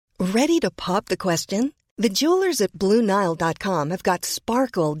Ready to pop the question? The jewelers at BlueNile.com have got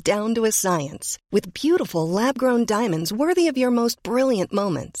sparkle down to a science with beautiful lab-grown diamonds worthy of your most brilliant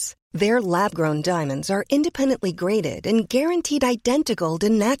moments. Their lab-grown diamonds are independently graded and guaranteed identical to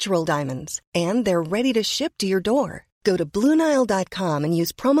natural diamonds, and they're ready to ship to your door. Go to BlueNile.com and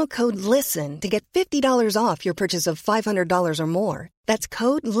use promo code LISTEN to get $50 off your purchase of $500 or more. That's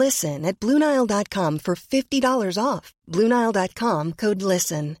code LISTEN at BlueNile.com for $50 off. BlueNile.com, code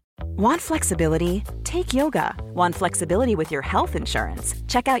LISTEN. Want flexibility? Take yoga. Want flexibility with your health insurance?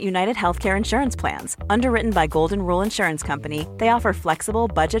 Check out United Healthcare Insurance Plans. Underwritten by Golden Rule Insurance Company, they offer flexible,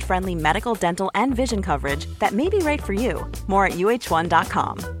 budget-friendly medical, dental, and vision coverage that may be right for you. More at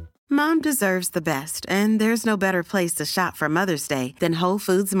uh1.com. Mom deserves the best, and there's no better place to shop for Mother's Day than Whole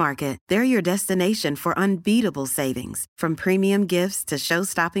Foods Market. They're your destination for unbeatable savings, from premium gifts to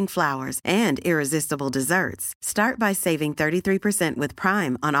show-stopping flowers and irresistible desserts. Start by saving 33% with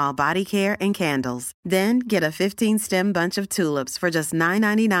Prime on all body care and candles. Then get a 15-stem bunch of tulips for just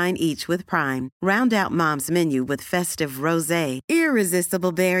 $9.99 each with Prime. Round out Mom's menu with festive rosé,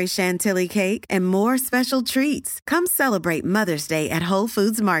 irresistible berry chantilly cake, and more special treats. Come celebrate Mother's Day at Whole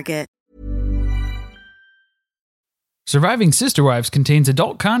Foods Market. Surviving Sister Wives contains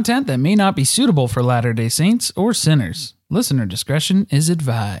adult content that may not be suitable for Latter-day Saints or sinners. Listener discretion is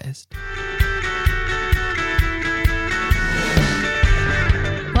advised.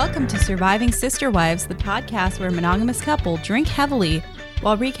 Welcome to Surviving Sister Wives, the podcast where a monogamous couple drink heavily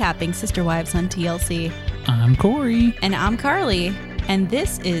while recapping Sister Wives on TLC. I'm Corey. And I'm Carly. And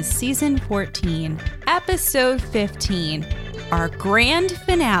this is Season 14, Episode 15, our grand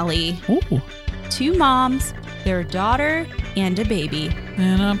finale. Ooh. Two moms, their daughter, and a baby.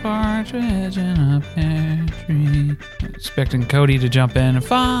 And a partridge in a pear tree. Expecting Cody to jump in.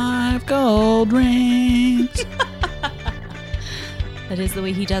 5 gold rings. That is the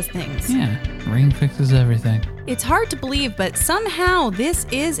way he does things. Yeah, ring fixes everything. It's hard to believe, but somehow this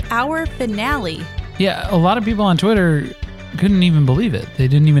is our finale. Yeah, a lot of people on Twitter couldn't even believe it. They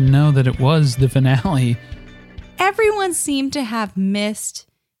didn't even know that it was the finale. Everyone seemed to have missed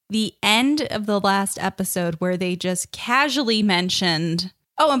the end of the last episode where they just casually mentioned,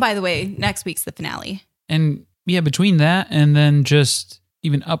 oh, and by the way, next week's the finale. And yeah, between that and then just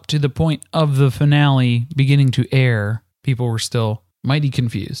even up to the point of the finale beginning to air, people were still mighty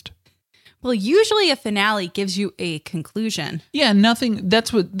confused. Well, usually a finale gives you a conclusion. Yeah, nothing.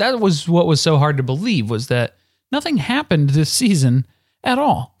 That was what was so hard to believe, was that nothing happened this season at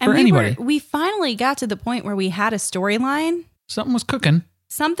all for anybody. We finally got to the point where we had a storyline. Something was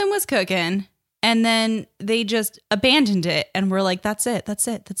cooking. And then they just abandoned it. And we're like, that's it. That's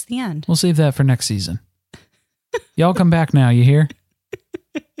the end. We'll save that for next season. Y'all come back now, you hear?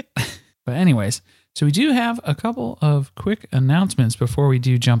 But anyways, so we do have a couple of quick announcements before we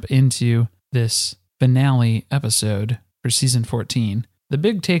do jump into this finale episode for Season 14. The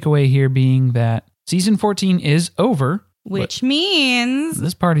big takeaway here being that Season 14 is over. Which means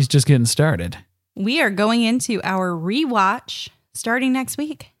this party's just getting started. We are going into our rewatch starting next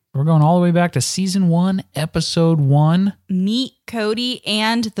week. We're going all the way back to Season 1, Episode 1. Meet Cody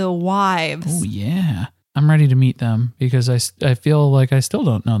and the wives. Oh, yeah. I'm ready to meet them because I feel like I still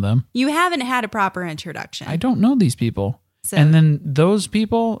don't know them. You haven't had a proper introduction. I don't know these people. So, and then those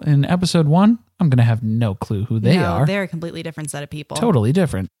people in Episode 1, I'm going to have no clue who they are. They're a completely different set of people. Totally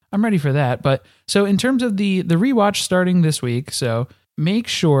different. I'm ready for that. But so in terms of the rewatch starting this week, so make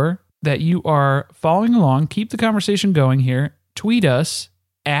sure that you are following along. Keep the conversation going here. Tweet us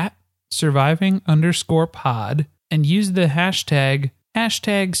at surviving_pod and use the hashtag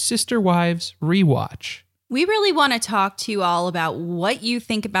 #SisterWivesRewatch. We really want to talk to you all about what you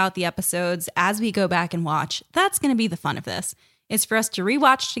think about the episodes as we go back and watch. That's going to be the fun of this. It's for us to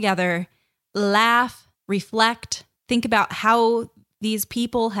rewatch together, laugh, reflect, think about how these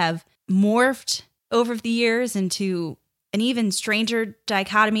people have morphed over the years into an even stranger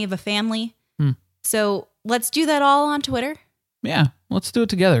dichotomy of a family. So let's do that all on Twitter. Yeah, let's do it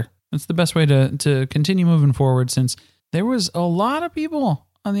together. That's the best way to continue moving forward, since there was a lot of people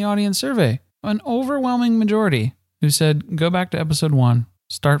on the audience survey, an overwhelming majority, who said, go back to Episode 1,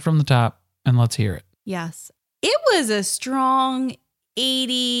 start from the top, and let's hear it. Yes. It was a strong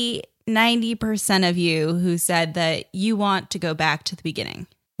 80-90% of you who said that you want to go back to the beginning.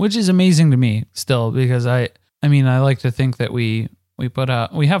 Which is amazing to me still, because I like to think that we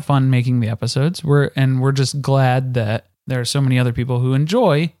have fun making the episodes. We're just glad that there are so many other people who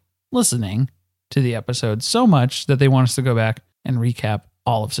enjoy listening to the episodes so much that they want us to go back and recap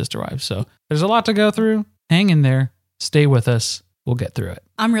all of Sister Wives. So there's a lot to go through. Hang in there. Stay with us. We'll get through it.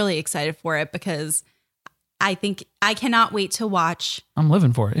 I'm really excited for it because I think I cannot wait to watch I'm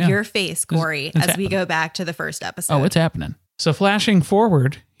living for it. Yeah. your face, Corey, It's as we happening. go back to the first episode. Oh, it's happening. So flashing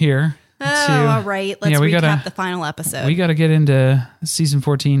forward here. Oh, all right. Let's recap the final episode. We got to get into season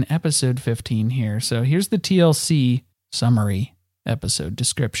 14, episode 15 here. So here's the TLC summary episode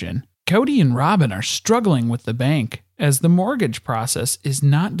description. Cody and Robin are struggling with the bank as the mortgage process is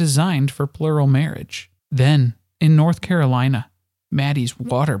not designed for plural marriage. Then, in North Carolina, Maddie's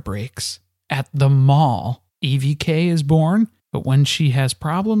water breaks. At the mall, Evie K is born, but when she has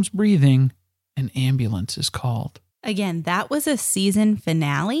problems breathing, an ambulance is called. Again, that was a season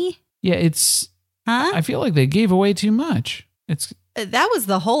finale? Yeah, it's... Huh? I feel like they gave away too much. That was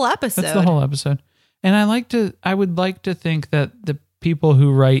the whole episode. That's the whole episode. And I would like to think that the people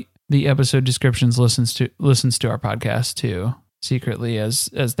who write the episode descriptions listens to our podcast too, secretly, as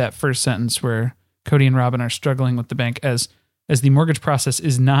that first sentence where Cody and Robin are struggling with the bank as the mortgage process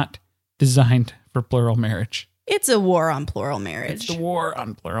is not designed for plural marriage. It's a war on plural marriage. It's the war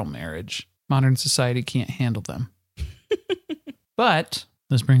on plural marriage. Modern society can't handle them. But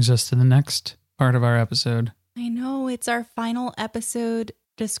this brings us to the next part of our episode. I know, it's our final episode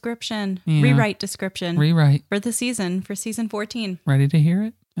description. Yeah. Rewrite description. Rewrite. For the season, for season 14. Ready to hear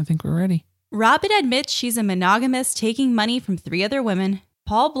it? I think we're ready. Robin admits she's a monogamist taking money from 3 other women.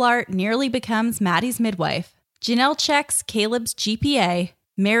 Paul Blart nearly becomes Maddie's midwife. Janelle checks Caleb's GPA.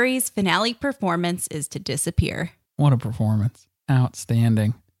 Mary's finale performance is to disappear. What a performance.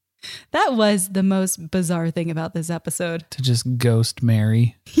 Outstanding. That was the most bizarre thing about this episode. To just ghost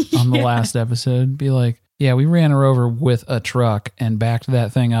Mary on the last episode. Be like, yeah, we ran her over with a truck and backed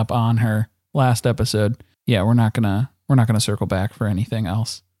that thing up on her last episode. Yeah, we're not gonna circle back for anything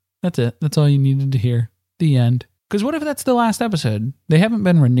else. That's it. That's all you needed to hear. The end. Because what if that's the last episode? They haven't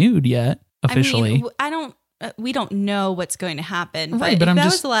been renewed yet officially. I mean, we don't know what's going to happen. Right, but but if I'm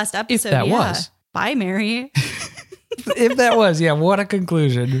was the last episode, if that yeah. was. Bye, Mary. If that was, yeah, what a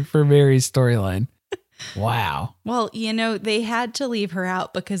conclusion for Mary's storyline. Wow. Well, they had to leave her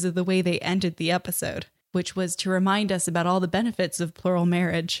out because of the way they ended the episode, which was to remind us about all the benefits of plural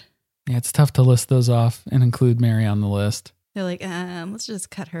marriage. Yeah, it's tough to list those off and include Mary on the list. They're like, let's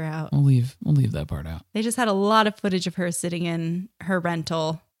just cut her out. We'll leave that part out. They just had a lot of footage of her sitting in her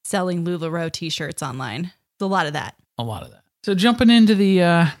rental selling LuLaRoe t-shirts online. It's a lot of that. A lot of that. So jumping into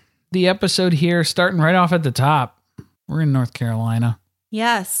the episode here, starting right off at the top. We're in North Carolina.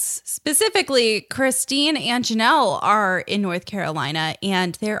 Yes. Specifically, Christine and Janelle are in North Carolina,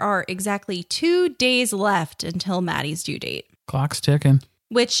 and there are exactly 2 days left until Maddie's due date. Clock's ticking.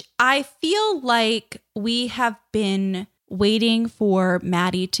 Which I feel like we have been waiting for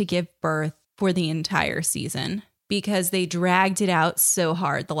Maddie to give birth for the entire season because they dragged it out so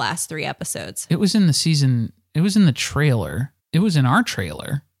hard the last 3 episodes. It was in the season. It was in the trailer. It was in our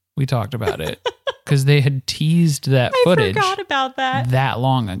trailer. We talked about it because they had teased that footage. I forgot about that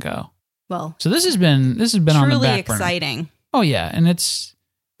long ago. Well, so this has been on the back burner. Truly exciting. Oh yeah, and it's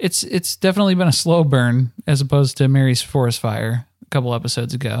definitely been a slow burn as opposed to Mary's Forest Fire a couple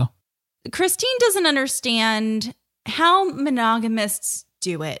episodes ago. Christine doesn't understand how monogamists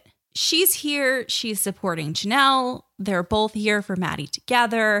do it. She's here. She's supporting Janelle. They're both here for Maddie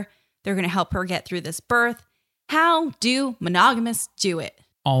together. They're going to help her get through this birth. How do monogamists do it?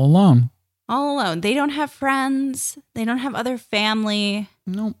 All alone. All alone. They don't have friends. They don't have other family.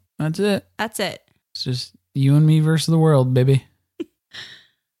 Nope. That's it. That's it. It's just you and me versus the world, baby.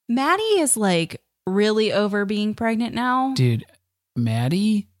 Maddie is like really over being pregnant now. Dude,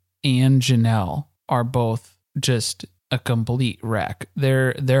 Maddie and Janelle are both just a complete wreck.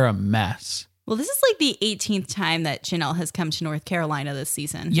 They're a mess. Well, this is like the 18th time that Janelle has come to North Carolina this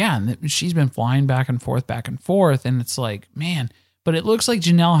season. Yeah, and she's been flying back and forth, and it's like, man. But it looks like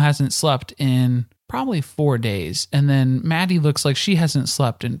Janelle hasn't slept in probably 4 days, and then Maddie looks like she hasn't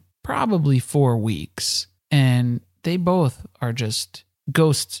slept in probably 4 weeks, and they both are just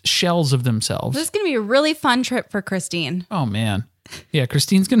ghost shells of themselves. This is going to be a really fun trip for Christine. Oh, man. Yeah,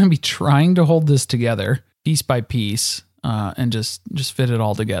 Christine's going to be trying to hold this together piece by piece. And just fit it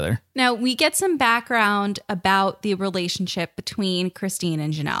all together. Now, we get some background about the relationship between Christine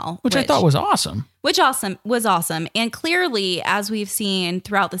and Janelle. Which I thought was awesome. Which was awesome. And clearly, as we've seen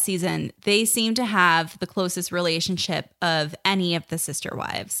throughout the season, they seem to have the closest relationship of any of the sister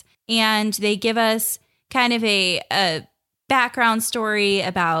wives. And they give us kind of a background story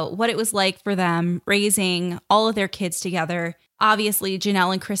about what it was like for them raising all of their kids together. Obviously,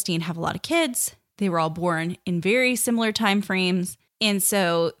 Janelle and Christine have a lot of kids. They were all born in very similar time frames. And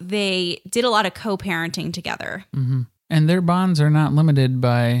so they did a lot of co-parenting together. Mm-hmm. And their bonds are not limited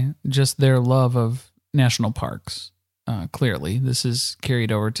by just their love of national parks. Clearly, this is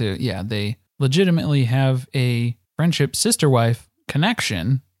carried over to, they legitimately have a friendship sister-wife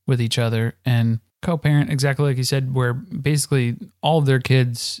connection with each other and co-parent, exactly like you said, where basically all of their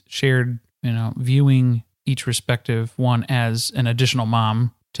kids shared, viewing each respective one as an additional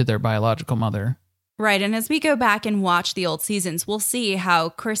mom to their biological mother. Right. And as we go back and watch the old seasons, we'll see how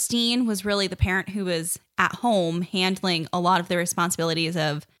Christine was really the parent who was at home handling a lot of the responsibilities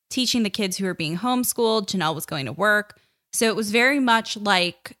of teaching the kids who were being homeschooled. Janelle was going to work. So it was very much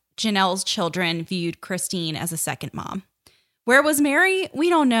like Janelle's children viewed Christine as a second mom. Where was Mary? We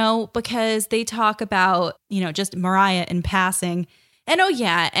don't know, because they talk about, just Mariah in passing. And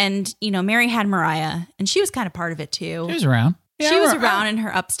Mary had Mariah, and she was kind of part of it too. She was around. Yeah, she was around in her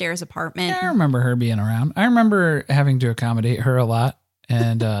upstairs apartment. Yeah, I remember her being around. I remember having to accommodate her a lot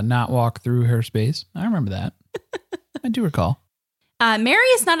and not walk through her space. I remember that. I do recall. Mary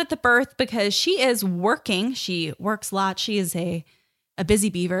is not at the birth because she is working. She works a lot. She is a busy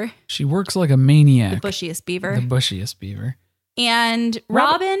beaver. She works like a maniac. The bushiest beaver. The bushiest beaver. And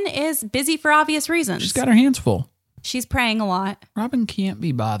Robin is busy for obvious reasons. She's got her hands full. She's praying a lot. Robin can't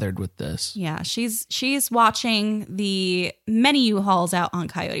be bothered with this. Yeah, she's watching the many U-Hauls out on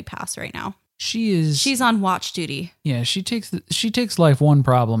Coyote Pass right now. She's on watch duty. Yeah, she takes life one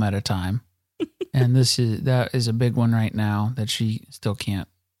problem at a time. And that is a big one right now that she still can't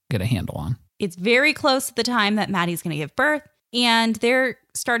get a handle on. It's very close to the time that Maddie's going to give birth, and they're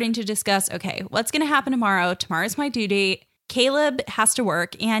starting to discuss, okay, what's going to happen tomorrow? Tomorrow's my due date. Caleb has to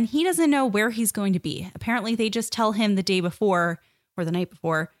work, and he doesn't know where he's going to be. Apparently, they just tell him the day before or the night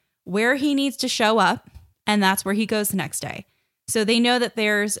before where he needs to show up, and that's where he goes the next day. So they know that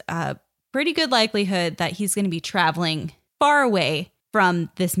there's a pretty good likelihood that he's going to be traveling far away from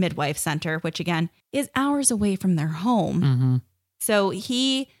this midwife center, which again is hours away from their home. Mm-hmm. So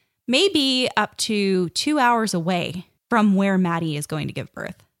he may be up to 2 hours away from where Maddie is going to give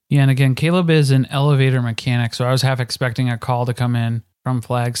birth. Yeah, and again, Caleb is an elevator mechanic, so I was half expecting a call to come in from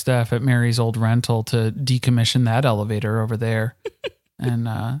Flagstaff at Mary's old rental to decommission that elevator over there. And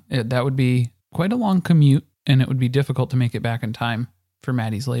that would be quite a long commute, and it would be difficult to make it back in time for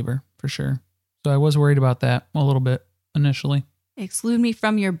Maddie's labor, for sure. So I was worried about that a little bit initially. Exclude me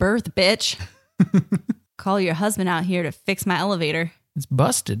from your birth, bitch. Call your husband out here to fix my elevator. It's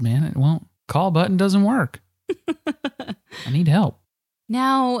busted, man. It won't. Call button doesn't work. I need help.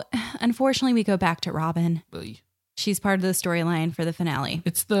 Now, unfortunately, we go back to Robin. Oy. She's part of the storyline for the finale.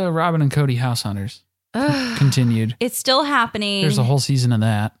 It's the Robin and Cody House Hunters. Continued. It's still happening. There's a whole season of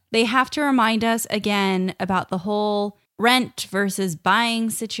that. They have to remind us again about the whole rent versus buying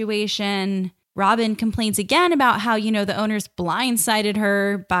situation. Robin complains again about how, the owners blindsided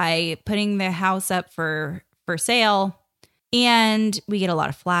her by putting the house up for sale. And we get a lot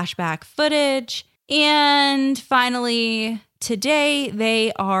of flashback footage. And finally, today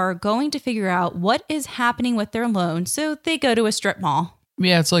they are going to figure out what is happening with their loan. So they go to a strip mall.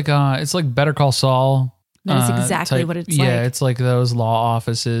 Yeah, it's like Better Call Saul. That is exactly what it's like. Yeah, it's like those law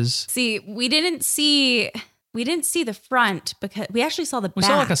offices. See, we didn't see the front because we actually saw the back. We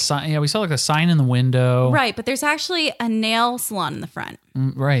saw like a sign. Yeah, we saw like a sign in the window. Right, but there's actually a nail salon in the front.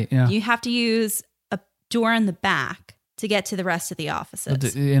 Right, yeah. You have to use a door in the back to get to the rest of the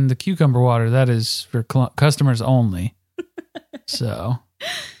offices. In the cucumber water, that is for customers only. So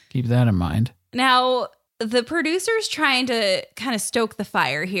keep that in mind. Now, the producer's trying to kind of stoke the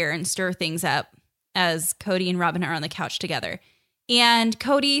fire here and stir things up as Cody and Robin are on the couch together. And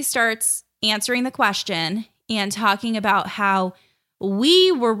Cody starts answering the question and talking about how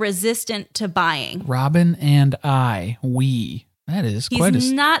we were resistant to buying. Robin and we. That is quite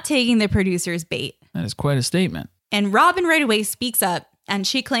He's not taking the producer's bait. That is quite a statement. And Robin right away speaks up, and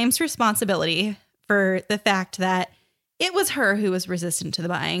she claims responsibility for the fact that it was her who was resistant to the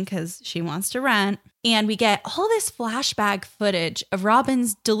buying because she wants to rent. And we get all this flashback footage of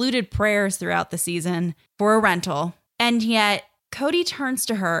Robin's deluded prayers throughout the season for a rental. And yet Cody turns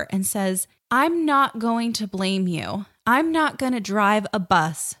to her and says, I'm not going to blame you. I'm not going to drive a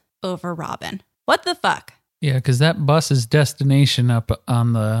bus over Robin. What the fuck? Yeah, because that bus's destination up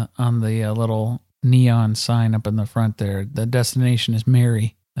on the little neon sign up in the front there, the destination is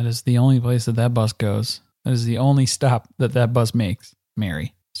Mary. That is the only place that bus goes. That is the only stop that bus makes.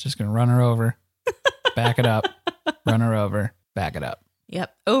 Mary. It's just going to run her over, back it up, run her over, back it up.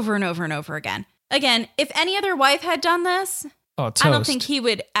 Yep. Over and over and over again. Again, if any other wife had done this, toast. I don't think he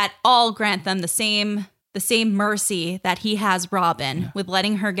would at all grant them the same mercy that he has Robin with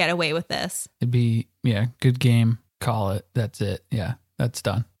letting her get away with this. It'd be, good game. Call it. That's it. Yeah, that's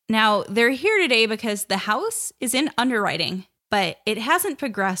done. Now, they're here today because the house is in underwriting, but it hasn't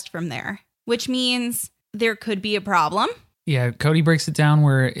progressed from there, which means there could be a problem. Yeah, Cody breaks it down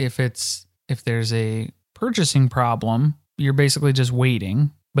where if it's if there's a purchasing problem, you're basically just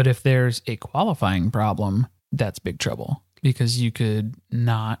waiting. But if there's a qualifying problem, that's big trouble because you could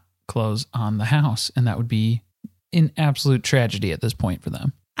not close on the house. And that would be an absolute tragedy at this point for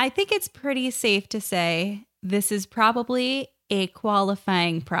them. I think it's pretty safe to say this is probably a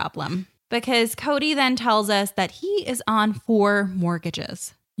qualifying problem because Cody then tells us that he is on 4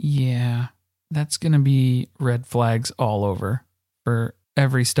 mortgages. Yeah, that's going to be red flags all over for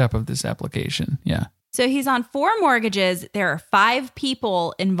every step of this application. Yeah. So he's on 4 mortgages. There are 5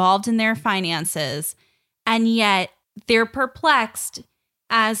 people involved in their finances, and yet they're perplexed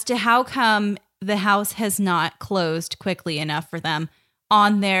as to how come the house has not closed quickly enough for them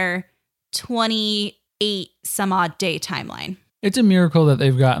on their 28 some odd day timeline. It's a miracle that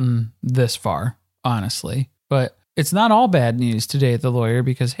they've gotten this far, honestly. But it's not all bad news today at the lawyer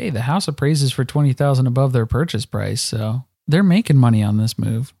because, hey, the house appraises for $20,000 above their purchase price. So they're making money on this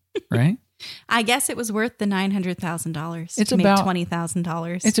move, right? I guess it was worth the $900,000. It's to about make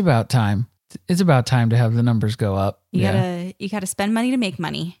 $20,000. It's about time. It's about time to have the numbers go up. You gotta spend money to make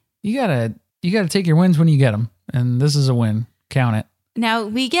money. You gotta take your wins when you get them, and this is a win. Count it. Now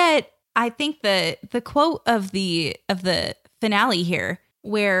we get, I think the quote of the finale here,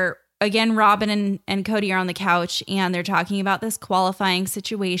 where again Robin and Cody are on the couch and they're talking about this qualifying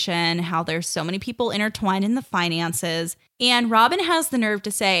situation, how there's so many people intertwined in the finances, and Robin has the nerve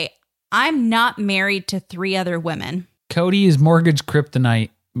to say, "I'm not married to 3 other women." Cody is mortgage kryptonite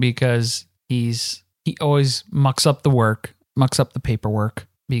because he always mucks up the paperwork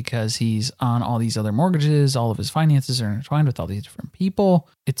because he's on all these other mortgages. All of his finances are intertwined with all these different people.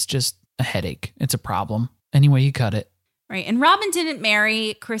 It's just a headache. It's a problem. Anyway, you cut it. Right. And Robin didn't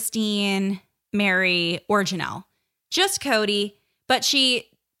marry Christine, Mary, or Janelle. Just Cody. But she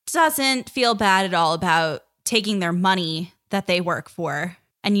doesn't feel bad at all about taking their money that they work for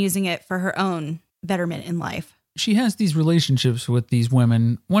and using it for her own betterment in life. She has these relationships with these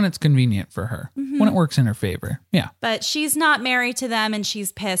women when it's convenient for her, when it works in her favor. Yeah. But she's not married to them, and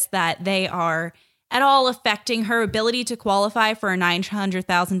she's pissed that they are at all affecting her ability to qualify for a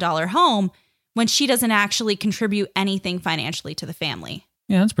 $900,000 home when she doesn't actually contribute anything financially to the family.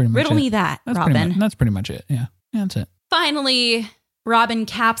 Yeah, that's pretty much Riddle it. me that, that's Robin. That's pretty much it. Yeah, that's it. Finally, Robin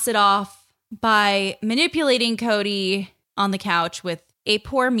caps it off by manipulating Cody on the couch with a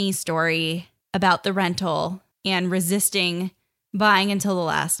poor me story about the rental and resisting buying until the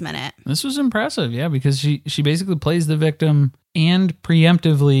last minute. This was impressive, yeah, because she basically plays the victim and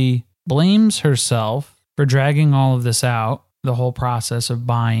preemptively blames herself for dragging all of this out, the whole process of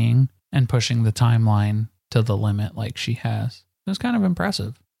buying and pushing the timeline to the limit like she has. It was kind of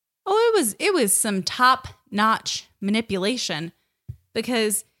impressive. Oh, it was some top-notch manipulation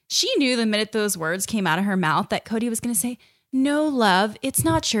because she knew the minute those words came out of her mouth that Cody was going to say, "No, love, it's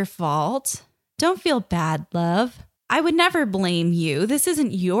not your fault. Don't feel bad, love. I would never blame you. This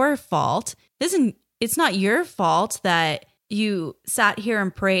isn't your fault. It's not your fault that you sat here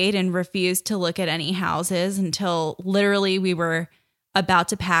and prayed and refused to look at any houses until literally we were about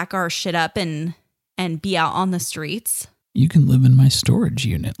to pack our shit up and be out on the streets." You can live in my storage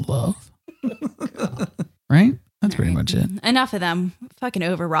unit, love. Right? That's pretty much it. Enough of them. Fucking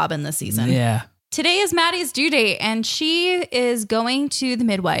over Robin this season. Yeah. Today is Maddie's due date, and she is going to the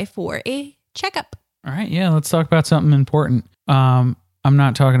midwife for a checkup. All right. Yeah. Let's talk about something important. I'm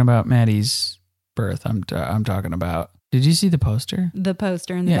not talking about Maddie's birth. I'm talking about, did you see the poster? The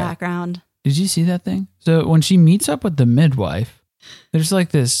poster in the background. Did you see that thing? So when she meets up with the midwife, there's like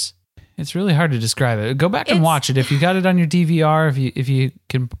this, it's really hard to describe it. Go back and watch it. If you got it on your DVR, if you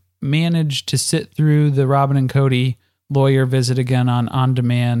can manage to sit through the Robin and Cody lawyer visit again on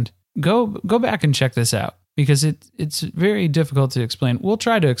demand, go back and check this out because it's very difficult to explain. We'll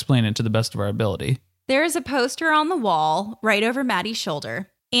try to explain it to the best of our ability. There is a poster on the wall right over Maddie's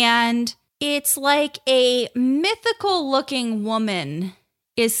shoulder, and it's like a mythical looking woman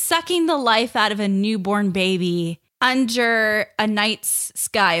is sucking the life out of a newborn baby under a night's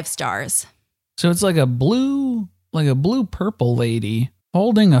sky of stars. So it's like a blue purple lady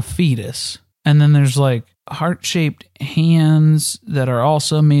holding a fetus. And then there's like heart-shaped hands that are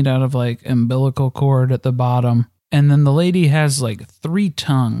also made out of like umbilical cord at the bottom. And then the lady has like 3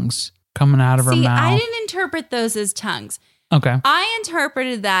 tongues coming out of her mouth. I didn't interpret those as tongues. Okay. I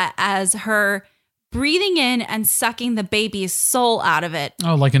interpreted that as her breathing in and sucking the baby's soul out of it.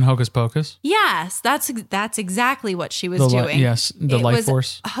 Oh, like in Hocus Pocus? Yes, that's exactly what she was doing. The life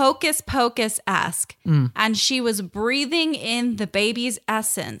force. Hocus Pocus-esque. And she was breathing in the baby's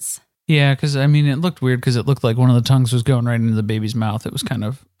essence. Yeah, because I mean, it looked weird because it looked like one of the tongues was going right into the baby's mouth. It was kind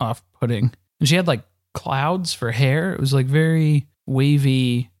of off-putting. And she had like clouds for hair. It was like very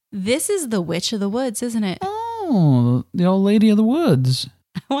wavy, This is the Witch of the Woods, isn't it? Oh, the old lady of the woods.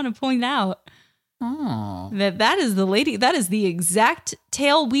 I want to point out Oh. that is the lady. That is the exact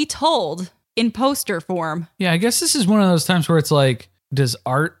tale we told in poster form. Yeah, I guess this is one of those times where it's like, does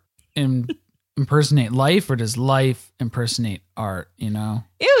art impersonate life or does life impersonate art, you know?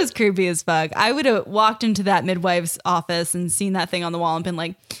 It was creepy as fuck. I would have walked into that midwife's office and seen that thing on the wall and been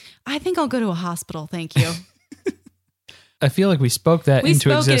like, I think I'll go to a hospital. Thank you. I feel like we spoke that We into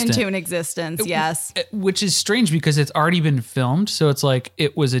spoke existence. it into an existence, yes. Which is strange because it's already been filmed. So it's like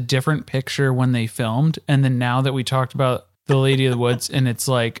it was a different picture when they filmed. And then now that we talked about the Lady of the Woods, and it's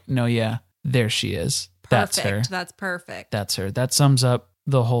like, no, yeah, there she is. That's her. Perfect. That's perfect. That's her. That sums up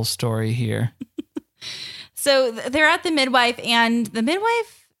the whole story here. So they're at the midwife, and the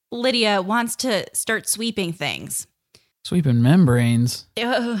midwife, Lydia, wants to start sweeping things. Sweeping membranes.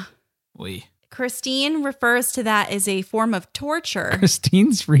 Ugh. We. Christine refers to that as a form of torture.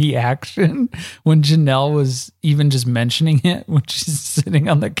 Christine's reaction when Janelle was even just mentioning it when she's sitting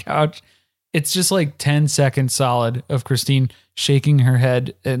on the couch, it's just like 10 seconds solid of Christine shaking her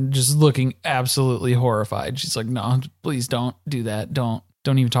head and just looking absolutely horrified. She's like, no, please don't do that. Don't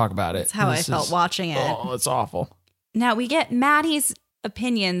even talk about it. That's how I felt watching it. Oh, it's awful. Now we get Maddie's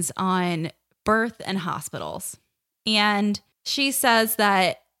opinions on birth and hospitals. And she says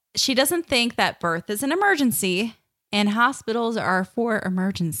that she doesn't think that birth is an emergency and hospitals are for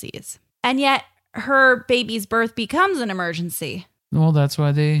emergencies. And yet her baby's birth becomes an emergency. Well, that's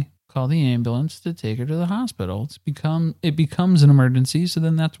why they call the ambulance to take her to the hospital. It becomes an emergency, so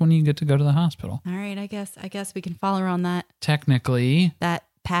then that's when you get to go to the hospital. All right, I guess we can follow her on that Technically,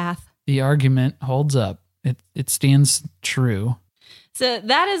 path. the argument holds up. It stands true. So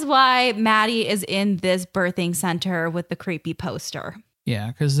that is why Maddie is in this birthing center with the creepy poster. Yeah,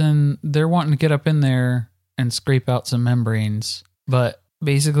 because then they're wanting to get up in there and scrape out some membranes. But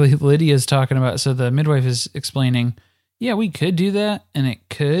basically, Lydia's talking about, so the midwife is explaining, yeah, we could do that, and it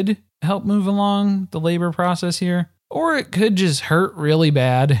could help move along the labor process here. Or it could just hurt really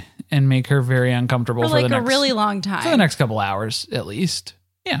bad and make her very uncomfortable For for like the next, a really long time. for the next couple hours, at least.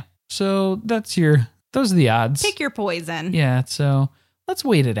 Yeah, so those are the odds. Pick your poison. Yeah, so let's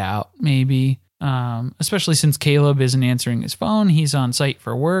wait it out, maybe. Especially since Caleb isn't answering his phone. He's on site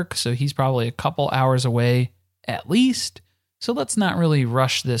for work, so he's probably a couple hours away at least. So let's not really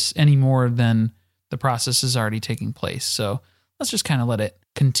rush this any more than the process is already taking place. So let's just kind of let it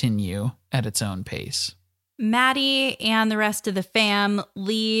continue at its own pace. Maddie and the rest of the fam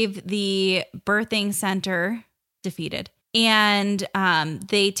leave the birthing center defeated. And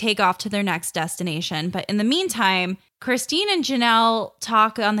they take off to their next destination. But in the meantime, Christine and Janelle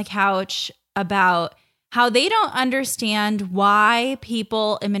talk on the couch about how they don't understand why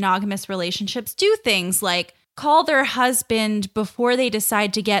people in monogamous relationships do things like call their husband before they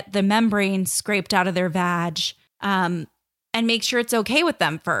decide to get the membrane scraped out of their vag, and make sure it's okay with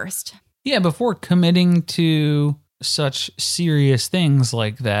them first. Yeah, before committing to such serious things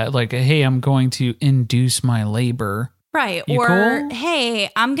like that, like, hey, I'm going to induce my labor. Right. You or, cool? hey,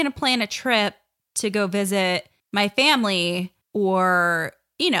 I'm going to plan a trip to go visit my family, or,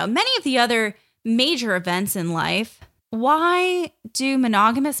 many of the other major events in life. Why do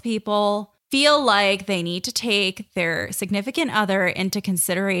monogamous people feel like they need to take their significant other into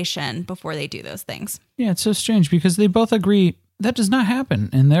consideration before they do those things? Yeah, it's so strange because they both agree that does not happen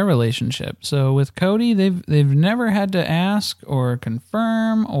in their relationship. So with Cody, they've never had to ask or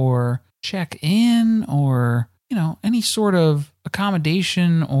confirm or check in or, any sort of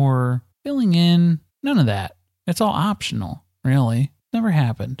accommodation or filling in. None of that. It's all optional, really. Never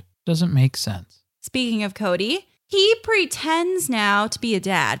happened. Doesn't make sense. Speaking of Cody, he pretends now to be a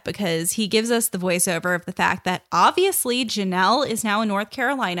dad because he gives us the voiceover of the fact that obviously Janelle is now in North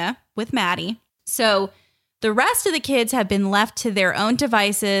Carolina with Maddie. So the rest of the kids have been left to their own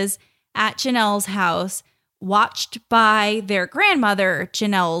devices at Janelle's house, watched by their grandmother,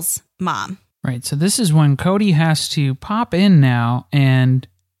 Janelle's mom. Right. So this is when Cody has to pop in now and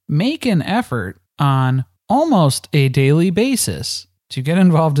make an effort on almost a daily basis to get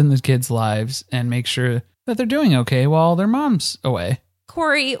involved in the kids' lives and make sure that they're doing okay while their mom's away.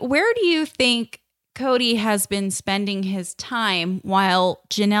 Corey, where do you think Cody has been spending his time while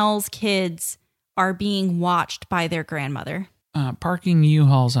Janelle's kids are being watched by their grandmother? Parking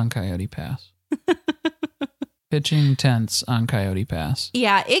U-Hauls on Coyote Pass. Pitching tents on Coyote Pass.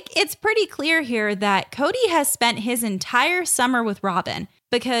 Yeah, it's pretty clear here that Cody has spent his entire summer with Robin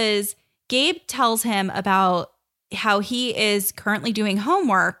because Gabe tells him about how he is currently doing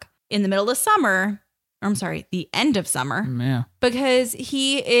homework in the middle of summer I'm sorry, the end of summer. Yeah. Because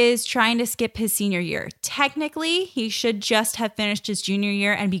he is trying to skip his senior year. Technically, he should just have finished his junior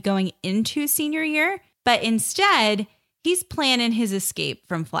year and be going into senior year. But instead, he's planning his escape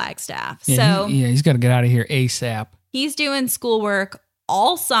from Flagstaff. Yeah, he's got to get out of here ASAP. He's doing schoolwork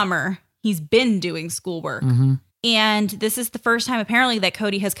all summer. He's been doing schoolwork. Mm-hmm. And this is the first time, apparently, that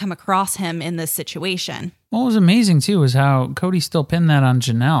Cody has come across him in this situation. What was amazing, too, is how Cody still pinned that on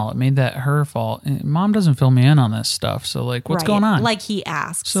Janelle. It made that her fault. Mom doesn't fill me in on this stuff. So, like, what's going on? Like he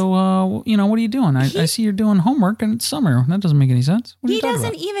asks. So, what are you doing? I see you're doing homework and it's summer. That doesn't make any sense. What are you talking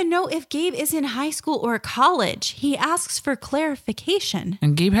about? He doesn't even know if Gabe is in high school or college. He asks for clarification.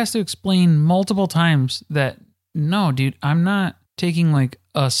 And Gabe has to explain multiple times that, no, dude, I'm not taking like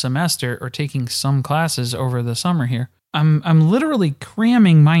a semester or taking some classes over the summer here. I'm literally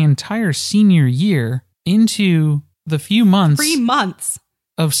cramming my entire senior year into the few months 3 months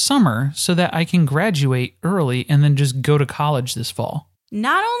of summer so that I can graduate early and then just go to college this fall.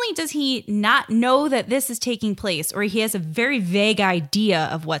 Not only does he not know that this is taking place, or he has a very vague idea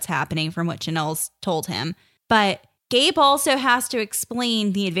of what's happening from what Janelle's told him, but Gabe also has to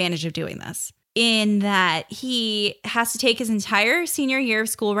explain the advantage of doing this, in that he has to take his entire senior year of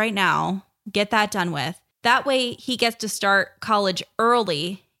school right now, get that done with. That way he gets to start college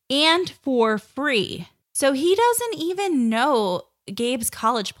early and for free. So he doesn't even know Gabe's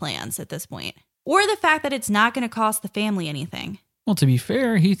college plans at this point, or the fact that it's not going to cost the family anything. Well, to be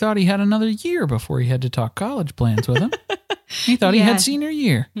fair, he thought he had another year before he had to talk college plans with him. He thought he had senior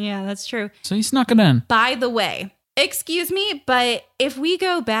year. Yeah, that's true. So he snuck it in. By the way, excuse me, but if we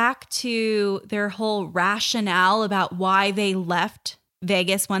go back to their whole rationale about why they left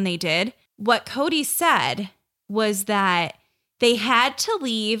Vegas when they did, what Cody said was that they had to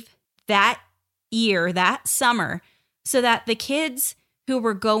leave that year, that summer, so that the kids who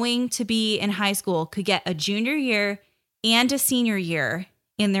were going to be in high school could get a junior year and a senior year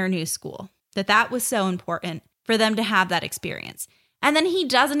in their new school. That was so important for them to have that experience. And then he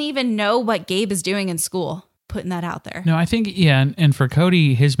doesn't even know what Gabe is doing in school, putting that out there. No, I think, yeah, and for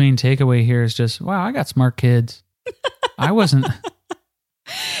Cody, his main takeaway here is just, wow, I got smart kids. I wasn't...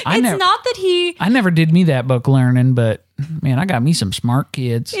 I never did me that book learning, but man, I got me some smart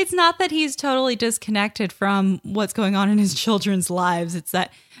kids. It's not that he's totally disconnected from what's going on in his children's lives. It's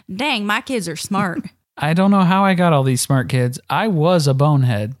that, dang, my kids are smart. I don't know how I got all these smart kids. I was a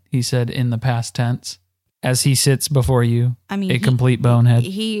bonehead, he said in the past tense, as he sits before you, complete bonehead.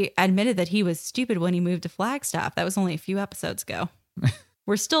 He admitted that he was stupid when he moved to Flagstaff. That was only a few episodes ago.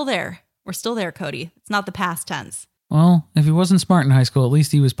 We're still there. We're still there, Cody. It's not the past tense. Well, if he wasn't smart in high school, at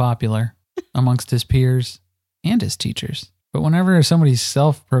least he was popular amongst his peers and his teachers. But whenever somebody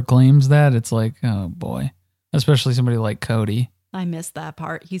self-proclaims that, it's like, oh boy. Especially somebody like Cody. I missed that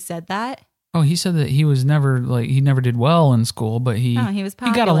part. He said that? Oh, he said that he was never he never did well in school, but he was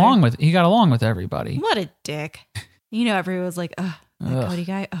popular. He got along with everybody. What a dick. You know, everyone was like, ugh, that Cody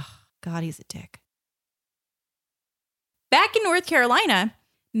guy. Oh, God, he's a dick. Back in North Carolina,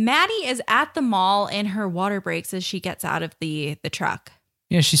 Maddie is at the mall and her water breaks as she gets out of the truck.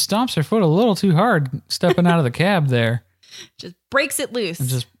 Yeah, she stomps her foot a little too hard stepping out of the cab there. Just breaks it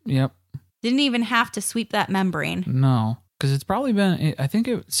loose. Yep. Didn't even have to sweep that membrane. No, because it's probably been, I think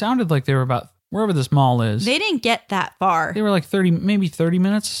it sounded like they were about, wherever this mall is. They didn't get that far. They were like 30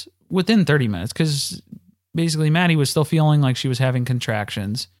 minutes, within 30 minutes, because basically Maddie was still feeling like she was having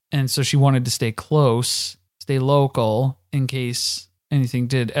contractions. And so she wanted to stay close, stay local in case anything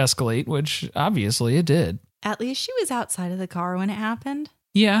did escalate, which obviously it did. At least she was outside of the car when it happened.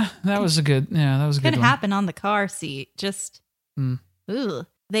 Yeah, that was a good one. Could happen on the car seat. Just, ooh.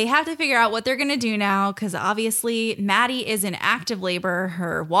 They have to figure out what they're going to do now because obviously Maddie is in active labor.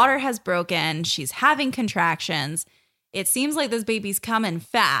 Her water has broken. She's having contractions. It seems like this baby's coming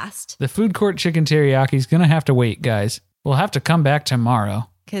fast. The food court chicken teriyaki is going to have to wait, guys. We'll have to come back tomorrow.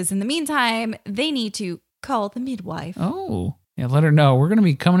 Because in the meantime, they need to call the midwife. Oh, yeah, let her know. We're going to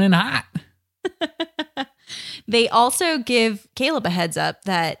be coming in hot. They also give Caleb a heads up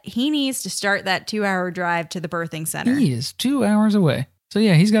that he needs to start that 2-hour drive to the birthing center. He is 2 hours away. So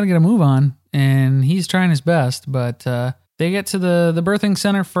yeah, he's got to get a move on, and he's trying his best, but they get to the birthing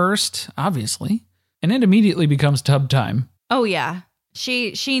center first, obviously, and it immediately becomes tub time. Oh, yeah.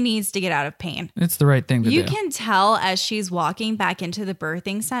 She needs to get out of pain. It's the right thing to do. You can tell as she's walking back into the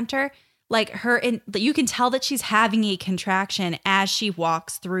birthing center, like you can tell that she's having a contraction as she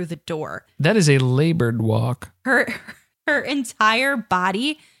walks through the door. That is a labored walk. Her entire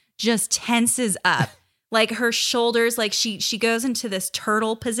body just tenses up. Like her shoulders, like she goes into this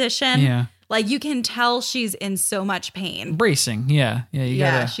turtle position. Yeah. Like, you can tell she's in so much pain. Bracing. Yeah. You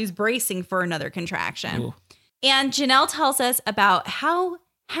gotta. She's bracing for another contraction. Ooh. And Janelle tells us about how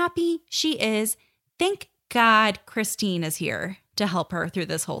happy she is. Thank God Christine is here to help her through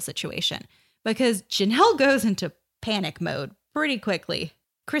this whole situation, because Janelle goes into panic mode pretty quickly.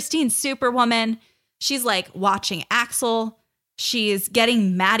 Christine's superwoman. She's like watching Axel. She's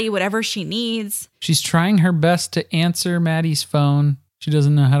getting Maddie whatever she needs. She's trying her best to answer Maddie's phone. She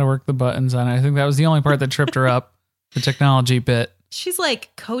doesn't know how to work the buttons on it. I think that was the only part that tripped her up, the technology bit. She's like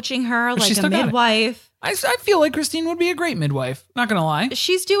coaching her like she's a midwife. I feel like Christine would be a great midwife. Not going to lie.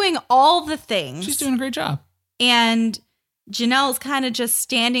 She's doing all the things. She's doing a great job. And Janelle's kind of just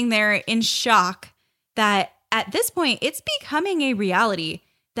standing there in shock that at this point, it's becoming a reality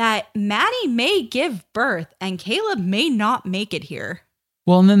that Maddie may give birth and Caleb may not make it here.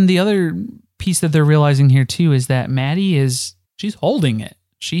 Well, and then the other piece that they're realizing here too is that Maddie she's holding it.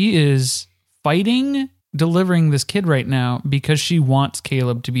 She is fighting delivering this kid right now because she wants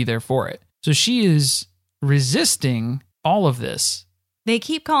Caleb to be there for it. So she is resisting all of this. They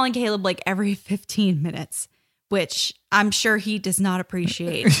keep calling Caleb like every 15 minutes, which I'm sure he does not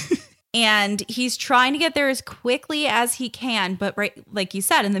appreciate. And he's trying to get there as quickly as he can. But right, like you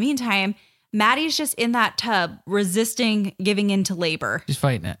said, in the meantime, Maddie's just in that tub resisting giving into labor. She's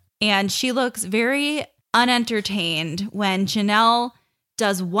fighting it. And she looks very unentertained when Janelle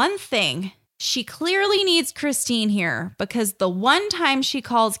does one thing. She clearly needs Christine here because the one time she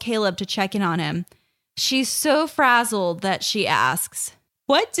calls Caleb to check in on him, she's so frazzled that she asks,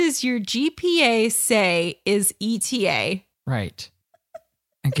 "What does your GPA say is ETA?" Right.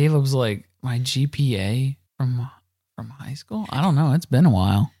 And Caleb's like, "My GPA from high school? I don't know. It's been a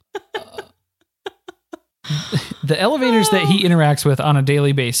while." The elevators that he interacts with on a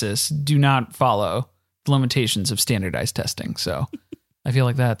daily basis do not follow the limitations of standardized testing. So I feel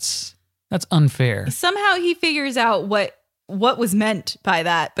like that's unfair. Somehow he figures out what was meant by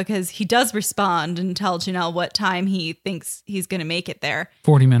that, because he does respond and tell Janelle what time he thinks he's going to make it there.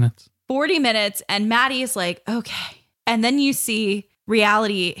 40 minutes. 40 minutes. And Maddie is like, okay. And then you see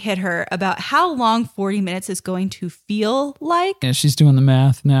reality hit her about how long 40 minutes is going to feel like. Yeah, she's doing the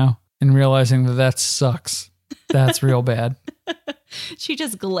math now and realizing that sucks. That's real bad. She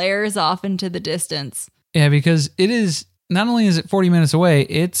just glares off into the distance. Yeah, because not only is it 40 minutes away,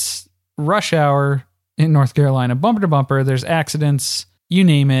 it's rush hour in North Carolina, bumper to bumper. There's accidents, you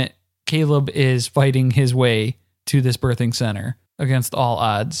name it. Caleb is fighting his way to this birthing center against all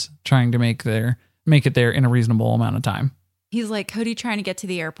odds, trying to make it there in a reasonable amount of time. He's like Cody trying to get to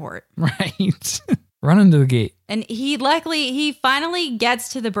the airport. Right. Running to the gate. And he finally gets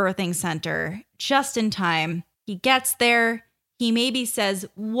to the birthing center just in time. He gets there. He maybe says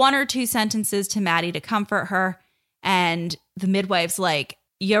one or two sentences to Maddie to comfort her. And the midwife's like,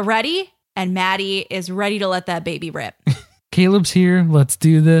 "You ready?" And Maddie is ready to let that baby rip. Caleb's here. Let's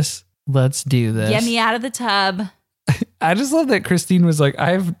do this. Let's do this. Get me out of the tub. I just love that Christine was like,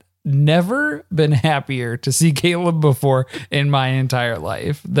 "I've never been happier to see Caleb before in my entire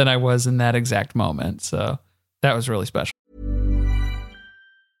life than I was in that exact moment." So that was really special.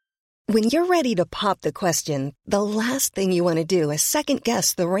 When you're ready to pop the question, the last thing you want to do is second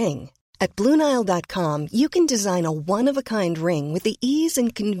guess the ring. At BlueNile.com, you can design a one-of-a-kind ring with the ease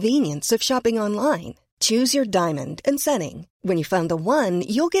and convenience of shopping online. Choose your diamond and setting. When you find the one,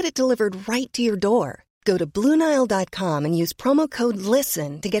 you'll get it delivered right to your door. Go to BlueNile.com and use promo code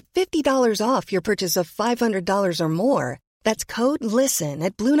LISTEN to get $50 off your purchase of $500 or more. That's code LISTEN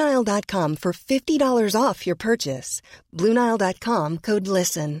at BlueNile.com for $50 off your purchase. BlueNile.com, code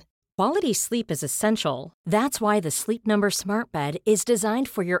LISTEN. Quality sleep is essential. That's why the Sleep Number Smart Bed is designed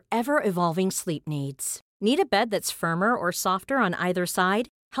for your ever-evolving sleep needs. Need a bed that's firmer or softer on either side?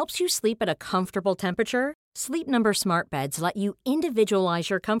 Helps you sleep at a comfortable temperature? Sleep Number Smart Beds let you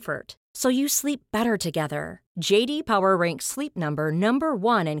individualize your comfort, so you sleep better together. J.D. Power ranks Sleep Number number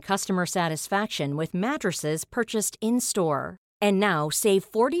 1 in customer satisfaction with mattresses purchased in-store. And now save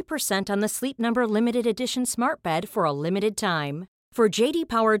 40% on the Sleep Number Limited Edition Smart Bed for a limited time. For J.D.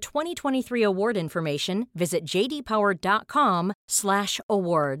 Power 2023 award information, visit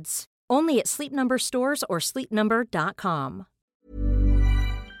jdpower.com/awards. Only at Sleep Number stores or sleepnumber.com.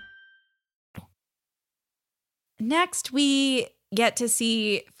 Next, we get to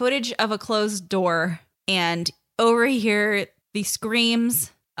see footage of a closed door and overhear the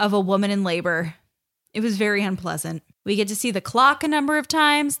screams of a woman in labor. It was very unpleasant. We get to see the clock a number of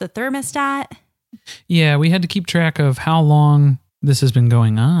times, the thermostat. Yeah, we had to keep track of how long this has been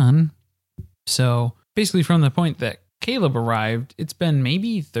going on. So basically from the point that Caleb arrived, it's been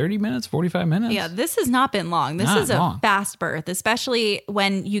maybe 30 minutes, 45 minutes. Yeah, this has not been long. This Not is long. a fast birth, especially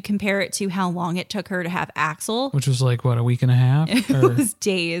when you compare it to how long it took her to have Axel. Which was like, what, a week and a half? It was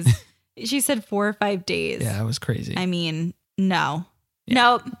days. She said 4 or 5 days. Yeah, it was crazy. I mean, no. Yeah.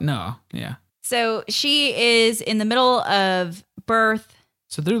 Nope. No, yeah. So she is in the middle of birth.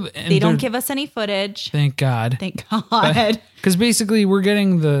 So They don't give us any footage. Thank God. Thank God. Because basically we're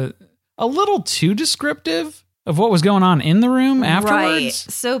getting a little too descriptive of what was going on in the room afterwards. Right.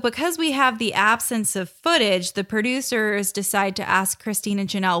 So because we have the absence of footage, the producers decide to ask Christine and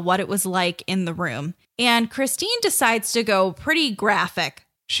Janelle what it was like in the room. And Christine decides to go pretty graphic.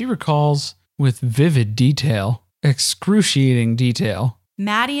 She recalls with vivid detail, excruciating detail.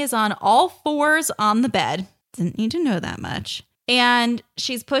 Maddie is on all fours on the bed. Didn't need to know that much. And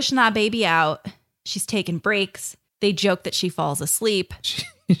she's pushing that baby out. She's taking breaks. They joke that she falls asleep.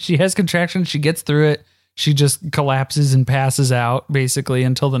 She has contractions. She gets through it. She just collapses and passes out basically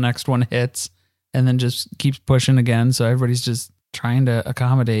until the next one hits and then just keeps pushing again. So everybody's just trying to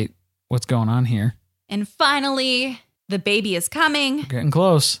accommodate what's going on here. And finally, the baby is coming. We're getting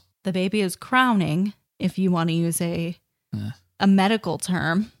close. The baby is crowning, if you want to use a medical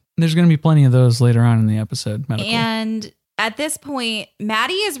term. There's going to be plenty of those later on in the episode. Medical. And at this point,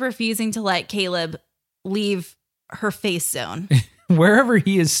 Maddie is refusing to let Caleb leave her face zone. Wherever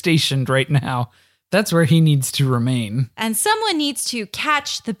he is stationed right now, that's where he needs to remain. And someone needs to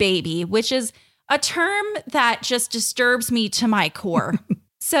catch the baby, which is a term that just disturbs me to my core.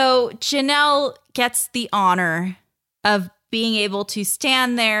 So Janelle gets the honor of being able to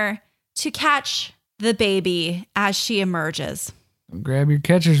stand there to catch the baby as she emerges. Grab your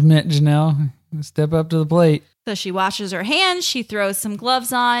catcher's mitt, Janelle. Step up to the plate. So she washes her hands, she throws some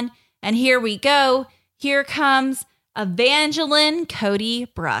gloves on, and here we go. Here comes Evangeline Cody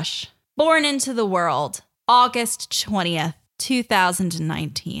Brush, born into the world August 20th,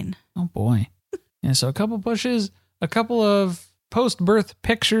 2019. Oh boy. Yeah, so a couple pushes, a couple of post-birth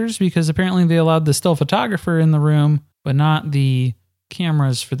pictures, because apparently they allowed the still photographer in the room, but not the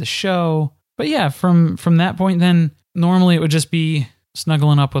cameras for the show. But yeah, from that point then, normally it would just be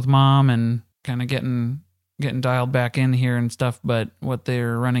snuggling up with mom and kind of getting dialed back in here and stuff. But what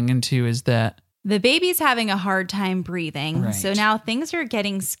they're running into is that the baby's having a hard time breathing. Right. So now things are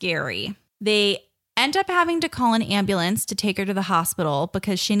getting scary. They end up having to call an ambulance to take her to the hospital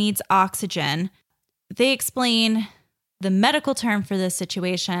because she needs oxygen. They explain the medical term for this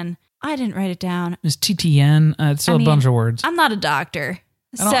situation. I didn't write it down. is TTN. It's a bunch of words. I'm not a doctor.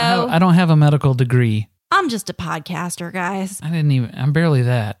 I don't have a medical degree. I'm just a podcaster, guys. I'm barely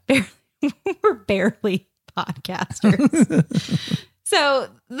that. We're barely podcasters. So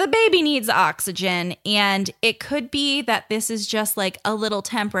the baby needs oxygen, and it could be that this is just like a little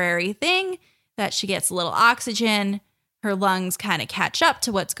temporary thing, that she gets a little oxygen, her lungs kind of catch up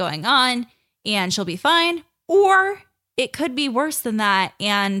to what's going on, and she'll be fine. Or it could be worse than that,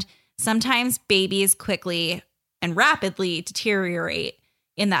 and sometimes babies quickly and rapidly deteriorate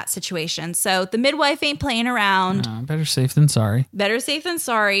in that situation. So the midwife ain't playing around. Better safe than sorry. Better safe than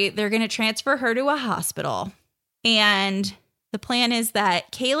sorry. They're going to transfer her to a hospital. And the plan is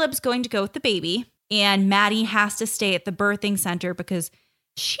that Caleb's going to go with the baby, and Maddie has to stay at the birthing center because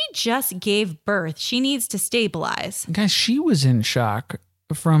she just gave birth. She needs to stabilize. Guys, she was in shock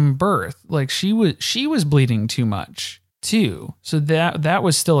from birth. Like she was bleeding too much too. So that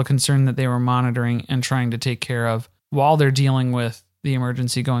was still a concern that they were monitoring and trying to take care of while they're dealing with the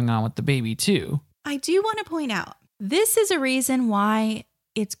emergency going on with the baby too. I do want to point out, this is a reason why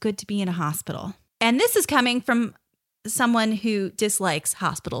it's good to be in a hospital. And this is coming from someone who dislikes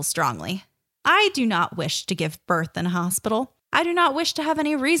hospitals strongly. I do not wish to give birth in a hospital. I do not wish to have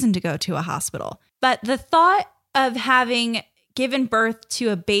any reason to go to a hospital. But the thought of having given birth to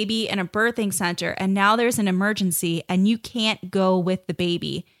a baby in a birthing center, and now there's an emergency and you can't go with the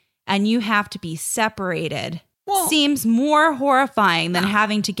baby and you have to be separated, seems more horrifying than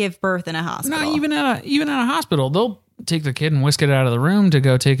having to give birth in a hospital. Not even at a hospital. They'll take the kid and whisk it out of the room to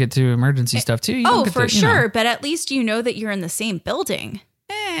go take it to emergency stuff too. For sure. But at least you know that you're in the same building.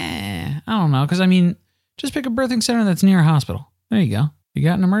 I don't know. Because I mean, just pick a birthing center that's near a hospital. There you go. You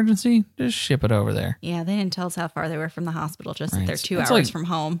got an emergency? Just ship it over there. Yeah, they didn't tell us how far they were from the hospital, just that they're 2 hours like, from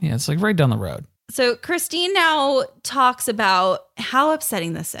home. Yeah, it's like right down the road. So Christine now talks about how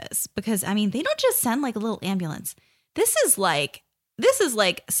upsetting this is because, I mean, they don't just send like a little ambulance. This is like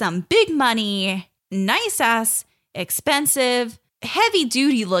some big money, nice ass, expensive, heavy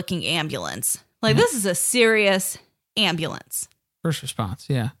duty looking ambulance. Like this is a serious ambulance. First response,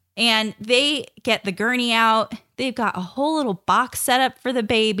 yeah. And they get the gurney out. They've got a whole little box set up for the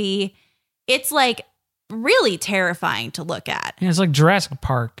baby. It's like really terrifying to look at. Yeah, it's like Jurassic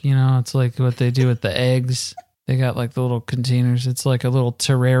Park, you know, it's like what they do with the eggs. They got like the little containers. It's like a little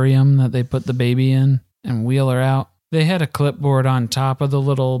terrarium that they put the baby in and wheel her out. They had a clipboard on top of the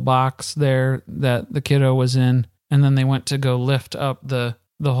little box there that the kiddo was in. And then they went to go lift up the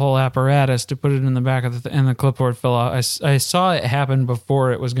whole apparatus to put it in the back of and the clipboard fell out. I saw it happen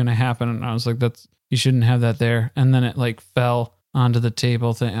before it was going to happen. And I was like, you shouldn't have that there. And then it like fell onto the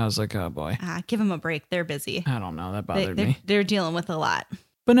table thing. I was like, oh boy. Give them a break. They're busy. I don't know. That bothered me. They're dealing with a lot.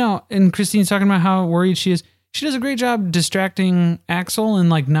 But no, and Christine's talking about how worried she is. She does a great job distracting Axel and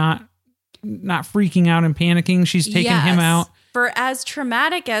like not freaking out and panicking. She's taking him out. For as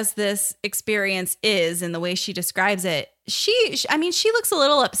traumatic as this experience is and the way she describes it, she looks a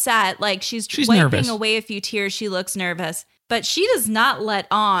little upset. Like she's wiping nervous. away a few tears. She looks nervous, but she does not let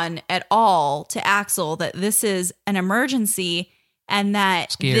on at all to Axel that this is an emergency and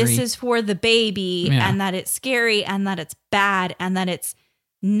that this is for the baby and that it's scary and that it's bad and that it's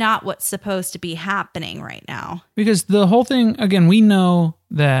not what's supposed to be happening right now. Because the whole thing, again, we know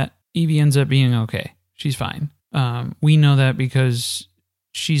that Evie ends up being okay. She's fine. We know that because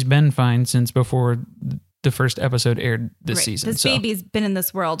she's been fine since before the first episode aired this season. This baby's been in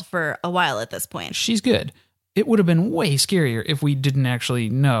this world for a while at this point. She's good. It would have been way scarier if we didn't actually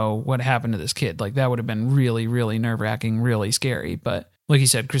know what happened to this kid. Like that would have been really, really nerve-wracking, really scary. But like you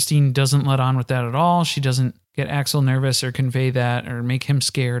said, Christine doesn't let on with that at all. She doesn't get Axel nervous or convey that or make him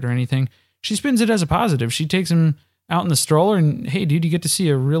scared or anything. She spins it as a positive. She takes him out in the stroller and, hey, dude, you get to see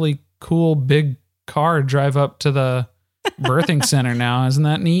a really cool big car drive up to the birthing center now. Isn't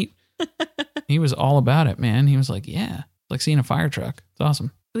that neat? He was all about it, man. He was like, yeah, like seeing a fire truck. It's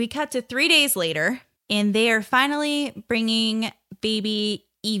awesome. We cut to 3 days later and they are finally bringing baby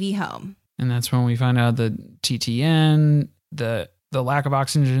Evie home. And that's when we find out the TTN, the lack of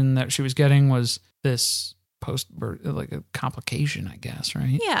oxygen that she was getting was this post-birth, like a complication, I guess,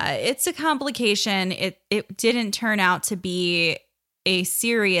 right? Yeah, it's a complication. It didn't turn out to be a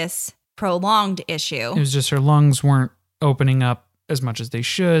serious, prolonged issue. It was just her lungs weren't opening up as much as they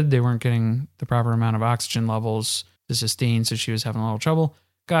should. They weren't getting the proper amount of oxygen levels to sustain, so she was having a little trouble.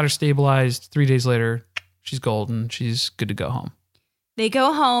 Got her stabilized. 3 days later, she's golden. She's good to go home. They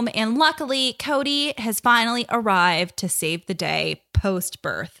go home, and luckily, Cody has finally arrived to save the day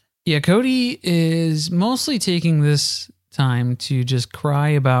post-birth. Yeah, Cody is mostly taking this time to just cry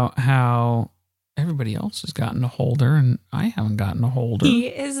about how everybody else has gotten to hold her and I haven't gotten to hold her. He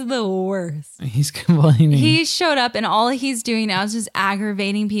is the worst. He's complaining. He showed up and all he's doing now is just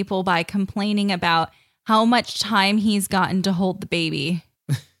aggravating people by complaining about how much time he's gotten to hold the baby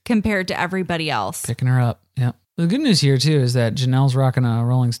compared to everybody else. Picking her up. Yeah. The good news here too is that Janelle's rocking a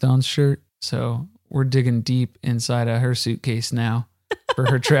Rolling Stones shirt. So we're digging deep inside of her suitcase now for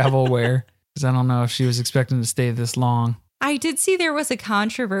her travel wear. Because I don't know if she was expecting to stay this long. I did see there was a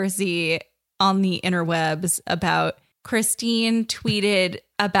controversy on the interwebs about Christine tweeted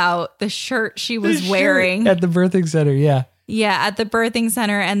about the shirt she was wearing at the birthing center. Yeah. Yeah, at the birthing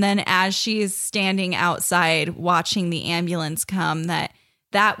center. And then as she's standing outside watching the ambulance come,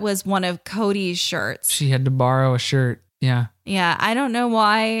 that was one of Cody's shirts. She had to borrow a shirt. Yeah. Yeah. I don't know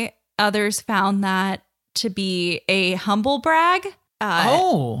why others found that to be a humble brag.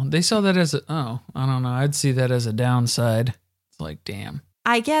 They saw that as I don't know. I'd see that as a downside. It's like, damn.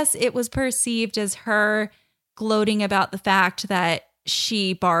 I guess it was perceived as her gloating about the fact that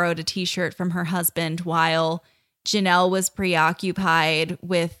she borrowed a t-shirt from her husband while Janelle was preoccupied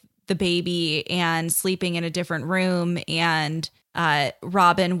with the baby and sleeping in a different room. And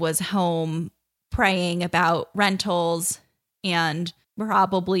Robin was home praying about rentals and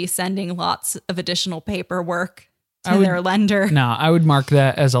probably sending lots of additional paperwork to their lender. No, I would mark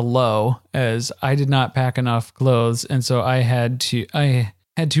that as a low, as I did not pack enough clothes, and so I had to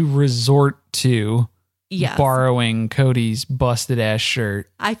resort to borrowing Cody's busted ass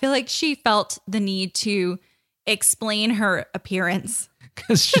shirt. I feel like she felt the need to explain her appearance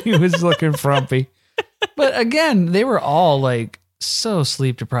because she was looking frumpy. But again, they were all like so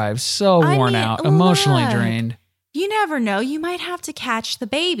sleep deprived, so worn out, emotionally drained. You never know. You might have to catch the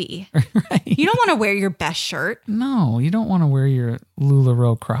baby. Right. You don't want to wear your best shirt. No, you don't want to wear your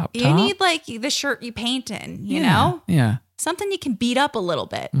LuLaRoe crop top. You need like the shirt you paint in, you know? Yeah. Something you can beat up a little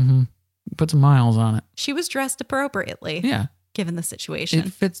bit. Mm-hmm. Put some miles on it. She was dressed appropriately. Yeah. Given the situation.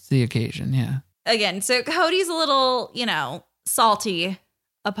 It fits the occasion, yeah. Again, so Cody's a little, salty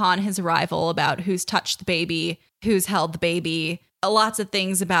upon his arrival about who's touched the baby, who's held the baby, lots of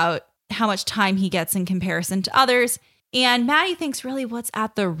things about how much time he gets in comparison to others. And Maddie thinks really what's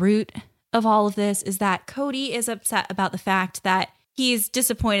at the root of all of this is that Cody is upset about the fact that he's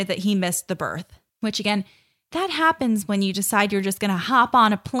disappointed that he missed the birth. which again, that happens when you decide you're just going to hop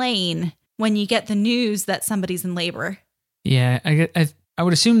on a plane when you get the news that somebody's in labor. Yeah, I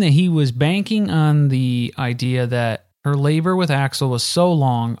would assume that he was banking on the idea that her labor with Axel was so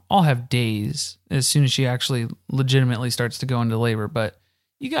long, I'll have days as soon as she actually legitimately starts to go into labor. But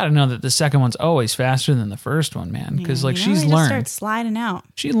you got to know that the second one's always faster than the first one, man. Because she's learned. Start sliding out.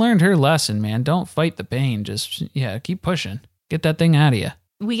 She learned her lesson, man. Don't fight the pain. Just, keep pushing. Get that thing out of you.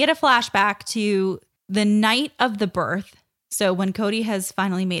 We get a flashback to the night of the birth. So when Cody has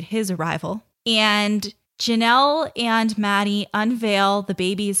finally made his arrival. And Janelle and Maddie unveil the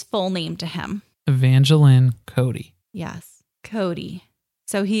baby's full name to him. Evangeline Cody. Yes, Cody.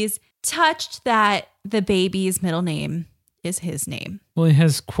 So he's touched that the baby's middle name is his name. Well, he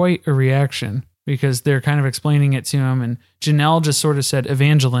has quite a reaction because they're kind of explaining it to him. And Janelle just sort of said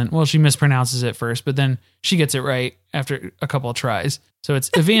Evangeline. Well, she mispronounces it first, but then she gets it right after a couple of tries. So it's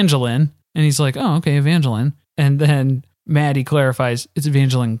Evangeline. And he's like, oh, okay, Evangeline. And then Maddie clarifies it's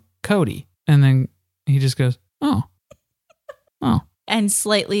Evangeline Cody. And then he just goes, oh. And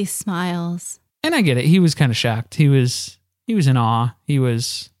slightly smiles. And I get it. He was kind of shocked. He was in awe. He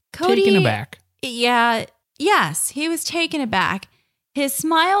was taken aback. Yeah. Yes, he was taken aback. His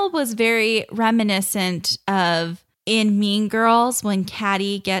smile was very reminiscent of in Mean Girls when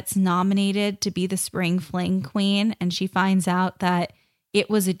Caddy gets nominated to be the spring fling queen and she finds out that it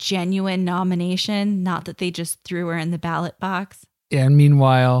was a genuine nomination, not that they just threw her in the ballot box. Yeah, and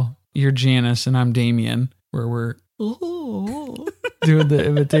meanwhile, you're Janice and I'm Damien, where we're doing the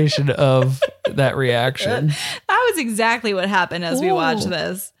imitation of that reaction. That was exactly what happened as we watched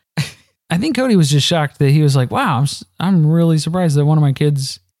this. I think Cody was just shocked that he was like, wow, I'm really surprised that one of my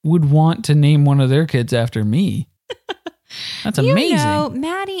kids would want to name one of their kids after me. That's amazing.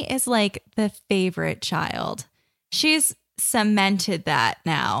 Maddie is like the favorite child. She's cemented that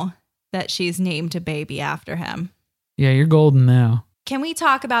now that she's named a baby after him. Yeah, you're golden now. Can we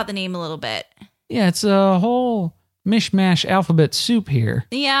talk about the name a little bit? Yeah, it's a whole mishmash alphabet soup here.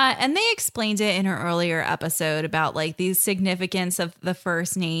 Yeah, and they explained it in an earlier episode about like the significance of the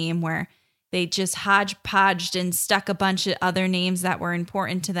first name where they just hodgepodged and stuck a bunch of other names that were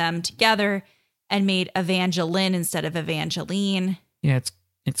important to them together and made Evangeline instead of Evangeline. Yeah,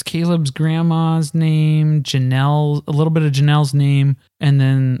 it's Caleb's grandma's name, Janelle, a little bit of Janelle's name, and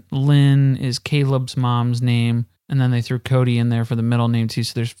then Lynn is Caleb's mom's name, and then they threw Cody in there for the middle name too.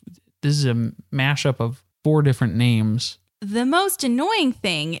 So this is a mashup of 4 different names. The most annoying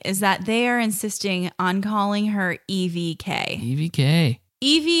thing is that they are insisting on calling her EVK. EVK.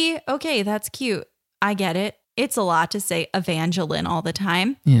 Evie, okay, that's cute. I get it. It's a lot to say Evangeline all the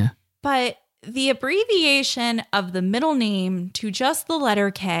time. Yeah. But the abbreviation of the middle name to just the letter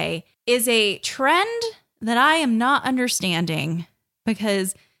K is a trend that I am not understanding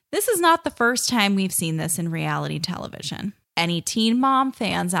because this is not the first time we've seen this in reality television. Any Teen Mom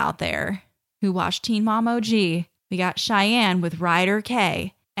fans out there who watch Teen Mom OG, we got Cheyenne with Ryder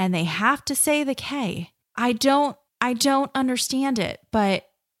K, and they have to say the K. I don't understand it, but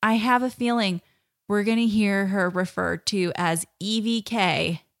I have a feeling we're going to hear her referred to as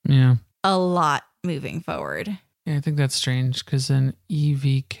EVK. Yeah. A lot moving forward. Yeah, I think that's strange because then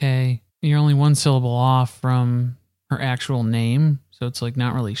EVK, you're only one syllable off from her actual name. So it's like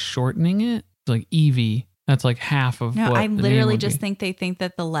not really shortening it. It's like Evie. That's like half of what I the literally name just would be. think they think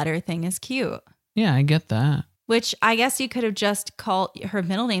that the letter thing is cute. Yeah, I get that. Which I guess you could have just called, her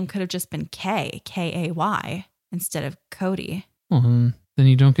middle name could have just been K, K-A-Y, instead of Cody. Well, then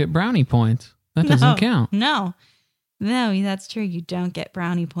you don't get brownie points. That doesn't count. No, that's true. You don't get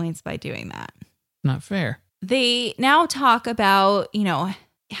brownie points by doing that. Not fair. They now talk about,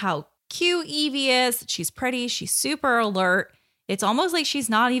 how cute Evie is. She's pretty. She's super alert. It's almost like she's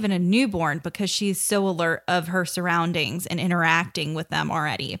not even a newborn because she's so alert of her surroundings and interacting with them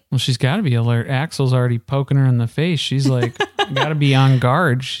already. Well, she's got to be alert. Axel's already poking her in the face. She's like, got to be on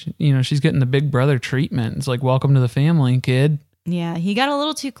guard. She's getting the big brother treatment. It's like, welcome to the family, kid. Yeah, he got a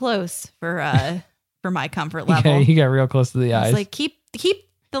little too close for my comfort level. Yeah, he got real close to the eyes. It's like, keep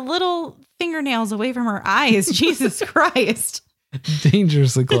the little fingernails away from her eyes. Jesus Christ.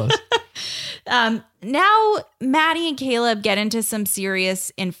 Dangerously close. Now Maddie and Caleb get into some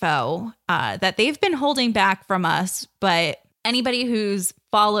serious info that they've been holding back from us, but anybody who's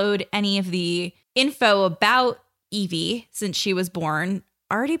followed any of the info about Evie since she was born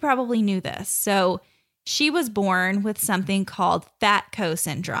already probably knew this. So she was born with something called Fatco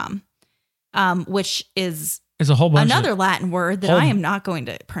syndrome, which is a whole bunch another Latin word that I am not going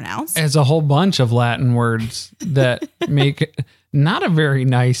to pronounce. It's a whole bunch of Latin words that make not a very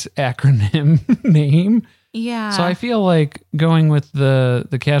nice acronym name. Yeah. So I feel like going with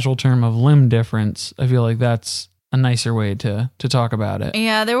the casual term of limb difference, I feel like that's a nicer way to talk about it.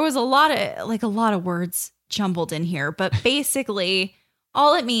 Yeah, there was a lot of words jumbled in here, but basically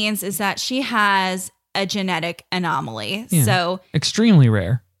all it means is that she has a genetic anomaly. Yeah. So Extremely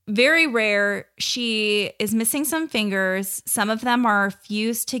rare. very rare. She is missing some fingers. Some of them are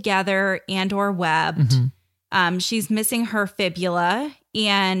fused together and or webbed. She's missing her fibula,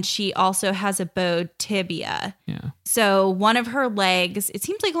 and she also has a bowed tibia. Yeah. So one of her legs, it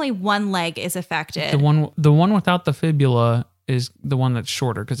seems like only one leg is affected. The one without the fibula is the one that's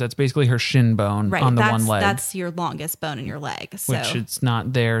shorter because that's basically her shin bone on the one leg. That's your longest bone in your leg. So. Which it's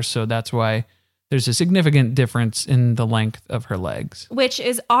not there, so that's why there's a significant difference in the length of her legs. Which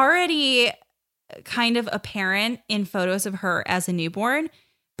is already kind of apparent in photos of her as a newborn.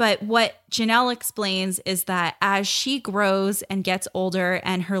 But what Janelle explains is that as she grows and gets older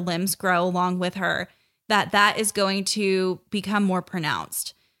and her limbs grow along with her, that is going to become more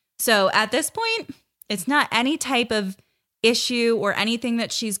pronounced. So at this point, it's not any type of issue or anything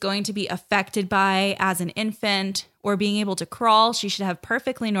that she's going to be affected by as an infant or being able to crawl. She should have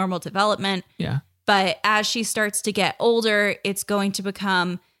perfectly normal development. Yeah. But as she starts to get older, it's going to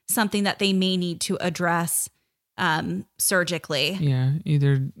become something that they may need to address surgically. Yeah,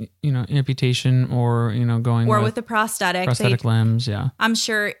 either, amputation or, going with a prosthetic limbs, yeah. I'm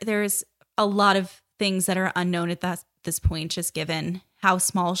sure there's a lot of things that are unknown at this point, just given how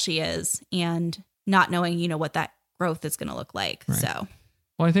small she is and not knowing, what that growth is going to look like. Right. So,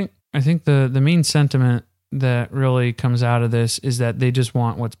 well, I think the main sentiment that really comes out of this is that they just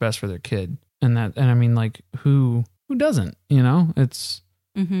want what's best for their kid. And I mean, like, who doesn't, it's,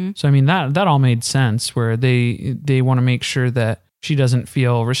 so I mean, that all made sense where they want to make sure that she doesn't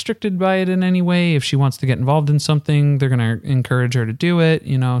feel restricted by it in any way. If she wants to get involved in something, they're going to encourage her to do it,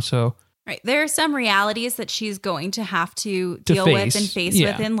 so. Right. There are some realities that she's going to have to deal with and face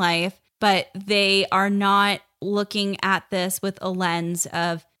with in life, but they are not looking at this with a lens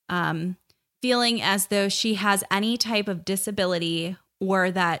of feeling as though she has any type of disability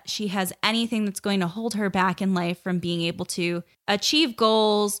or that she has anything that's going to hold her back in life from being able to achieve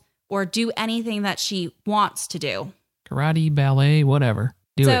goals or do anything that she wants to do. Karate, ballet, whatever.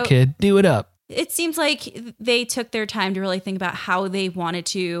 Do it, kid. Do it up. It seems like they took their time to really think about how they wanted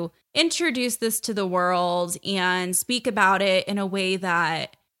to introduce this to the world and speak about it in a way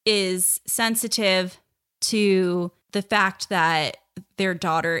that is sensitive to the fact that their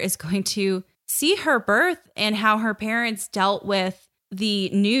daughter is going to see her birth and how her parents dealt with the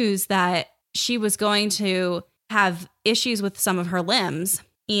news that she was going to have issues with some of her limbs.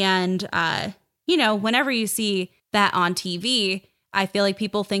 And, whenever you see that on TV, I feel like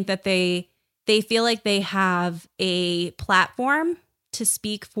people think that they feel like they have a platform to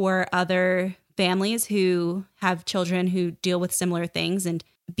speak for other families who have children who deal with similar things and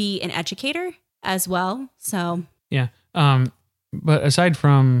be an educator as well. So, yeah. But aside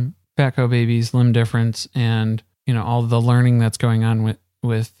from Fatco Baby's limb difference and, all the learning that's going on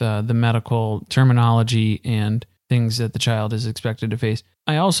with the medical terminology and things that the child is expected to face,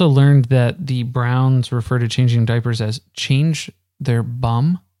 I also learned that the Browns refer to changing diapers as change her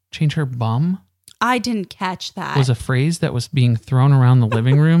bum. I didn't catch that. Was a phrase that was being thrown around the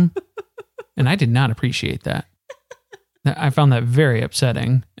living room. And I did not appreciate that. I found that very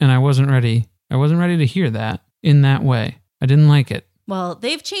upsetting. And I wasn't ready to hear that in that way. I didn't like it. Well,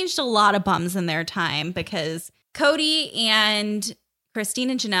 they've changed a lot of bums in their time because Cody and Christine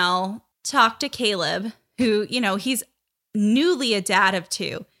and Janelle talked to Caleb, who, he's newly a dad of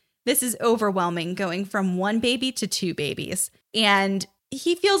 2. This is overwhelming, going from 1 baby to 2 babies. And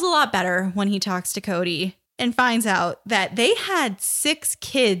he feels a lot better when he talks to Cody and finds out that they had 6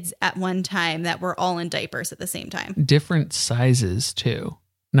 kids at one time that were all in diapers at the same time. Different sizes, too.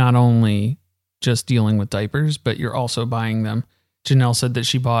 Not only just dealing with diapers, but you're also buying them. Janelle said that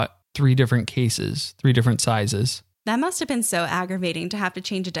she bought 3 different cases, 3 different sizes. That must have been so aggravating to have to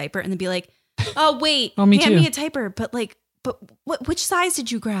change a diaper and then be like, oh, wait, hand me a diaper. But which size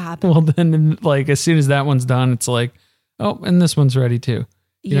did you grab? Well, then as soon as that one's done, it's like, oh, and this one's ready too.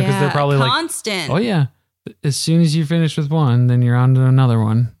 Because they're probably constant. Like, oh yeah. As soon as you finish with one, then you're on to another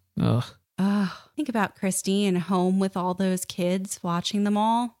one. Ugh. Think about Christine home with all those kids watching them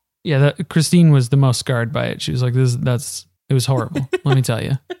all. Yeah, Christine was the most scarred by it. She was like, it was horrible. Let me tell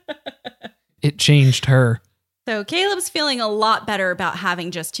you. It changed her. So Caleb's feeling a lot better about having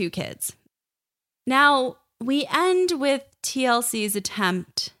just 2 kids. Now, we end with TLC's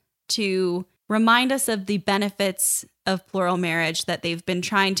attempt to remind us of the benefits of plural marriage that they've been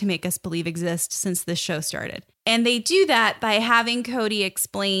trying to make us believe exist since this show started. And they do that by having Cody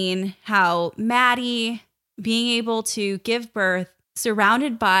explain how Maddie being able to give birth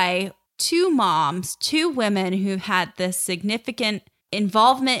surrounded by two moms, two women who've had this significant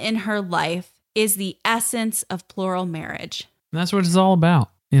involvement in her life is the essence of plural marriage. And that's what it's all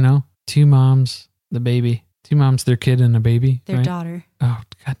about, you know? Two moms, the baby. Two moms, their kid, and a baby. Their right? daughter. Oh,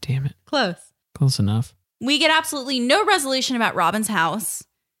 God damn it. Close enough. We get absolutely no resolution about Robin's house.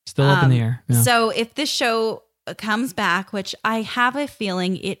 Still up in the air. Yeah. So if this show comes back, which I have a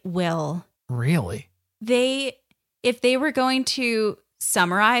feeling it will. Really? If they were going to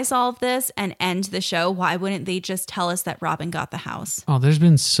summarize all of this and end the show, why wouldn't they just tell us that Robin got the house? Oh, there's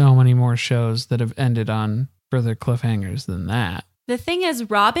been so many more shows that have ended on further cliffhangers than that. The thing is,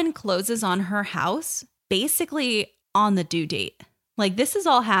 Robin closes on her house basically on the due date. Like, this is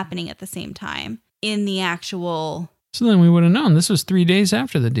all happening at the same time in the actual... So then we would have known. This was 3 days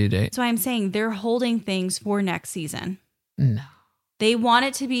after the due date. So I'm saying they're holding things for next season. No. They want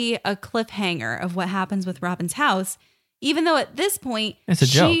it to be a cliffhanger of what happens with Robin's house, even though at this point, it's a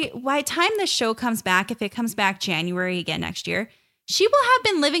joke. By the time the show comes back, if it comes back January again next year, she will have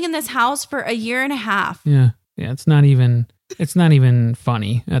been living in this house for a year and a half. Yeah. Yeah. It's not even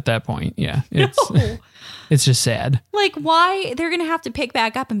funny at that point. Yeah. It's just sad. Like, why they're going to have to pick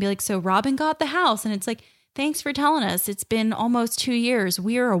back up and be like, so Robin got the house. And it's like, thanks for telling us. It's been almost 2 years.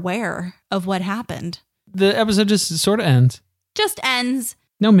 We are aware of what happened. The episode just sort of ends. Just ends.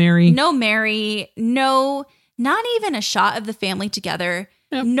 No Mary. No, not even a shot of the family together.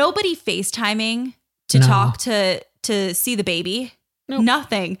 Yep. Nobody FaceTiming to talk to see the baby. Nope.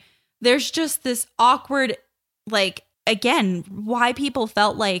 Nothing. There's just this awkward, like, again, why people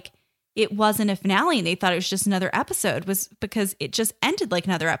felt like it wasn't a finale and they thought it was just another episode was because it just ended like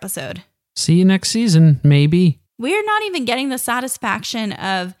another episode. See you next season, maybe. We're not even getting the satisfaction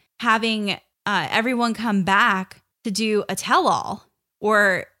of having everyone come back to do a tell-all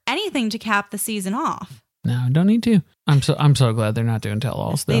or anything to cap the season off. No, don't need to. I'm so glad they're not doing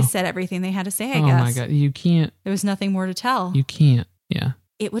tell-alls, though. They said everything they had to say, I guess. Oh my God, you can't. There was nothing more to tell. You can't, yeah.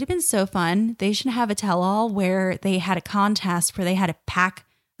 It would have been so fun. They should have a tell-all where they had a contest where they had to pack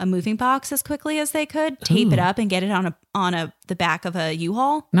a moving box as quickly as they could, tape it up, and get it on the back of a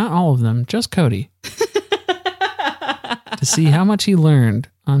U-Haul. Not all of them, just Cody. To see how much he learned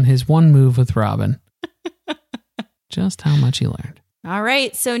on his one move with Robin. Just how much he learned. All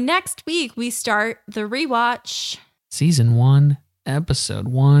right, so next week we start the rewatch. Season 1, episode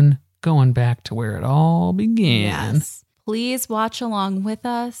 1, going back to where it all began. Yes. Please watch along with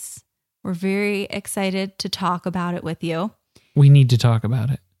us. We're very excited to talk about it with you. We need to talk about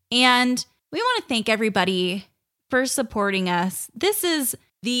it. And we want to thank everybody for supporting us. This is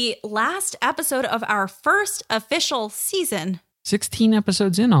the last episode of our first official season. 16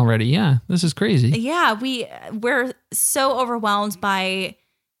 episodes in already. Yeah, this is crazy. Yeah, we're so overwhelmed by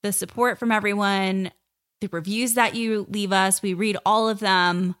the support from everyone, the reviews that you leave us. We read all of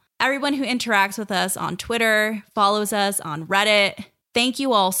them. Everyone who interacts with us on Twitter, follows us on Reddit. Thank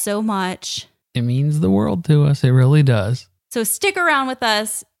you all so much. It means the world to us. It really does. So stick around with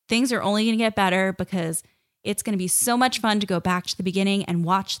us. Things are only going to get better because it's going to be so much fun to go back to the beginning and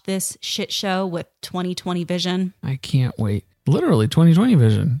watch this shit show with 2020 vision. I can't wait. Literally 2020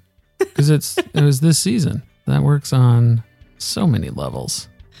 vision. Because it was this season. That works on so many levels.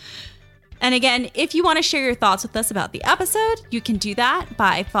 And again, if you want to share your thoughts with us about the episode, you can do that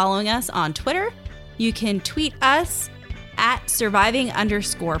by following us on Twitter. You can tweet us at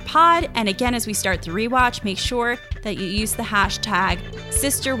surviving_pod. And again, as we start the rewatch, make sure that you use the hashtag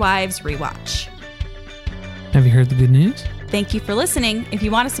SisterWivesRewatch. Have you heard the good news? Thank you for listening. If you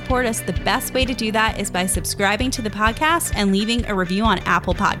want to support us, the best way to do that is by subscribing to the podcast and leaving a review on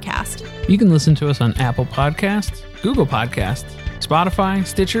Apple Podcast. You can listen to us on Apple Podcasts, Google Podcasts, Spotify,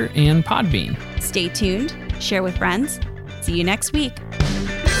 Stitcher, and Podbean. Stay tuned. Share with friends. See you next week.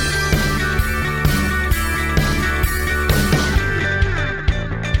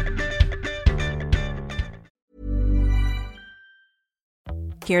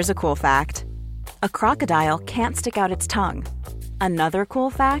 Here's a cool fact. A crocodile can't stick out its tongue. Another cool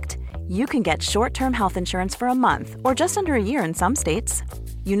fact, you can get short-term health insurance for a month or just under a year in some states.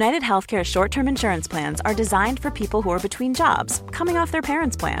 United Healthcare short-term insurance plans are designed for people who are between jobs, coming off their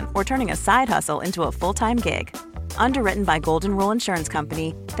parents' plan, or turning a side hustle into a full-time gig. Underwritten by Golden Rule Insurance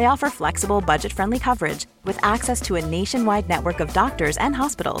Company, they offer flexible, budget-friendly coverage with access to a nationwide network of doctors and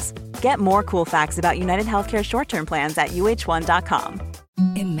hospitals. Get more cool facts about United Healthcare short-term plans at uh1.com.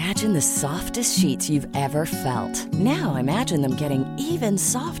 Imagine the softest sheets you've ever felt. Now imagine them getting even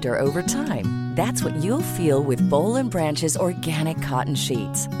softer over time. That's what you'll feel with Boll & Branch's organic cotton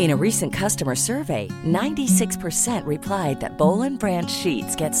sheets. In a recent customer survey, 96% replied that Boll & Branch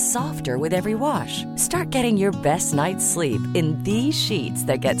sheets get softer with every wash. Start getting your best night's sleep in these sheets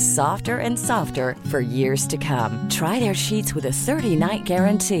that get softer and softer for years to come. Try their sheets with a 30-night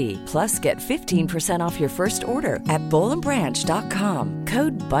guarantee. Plus, get 15% off your first order at bollandbranch.com.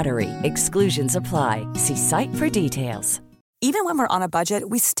 Code BUTTERY. Exclusions apply. See site for details. Even when we're on a budget,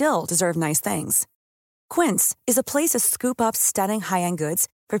 we still deserve nice things. Quince is a place to scoop up stunning high-end goods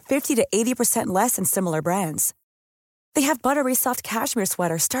for 50 to 80% less than similar brands. They have buttery soft cashmere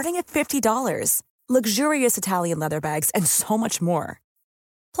sweaters starting at $50, luxurious Italian leather bags, and so much more.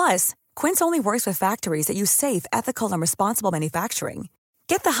 Plus, Quince only works with factories that use safe, ethical, and responsible manufacturing.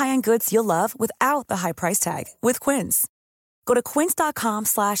 Get the high-end goods you'll love without the high price tag with Quince. Go to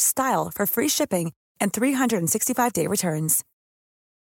quince.com/style for free shipping and 365-day returns.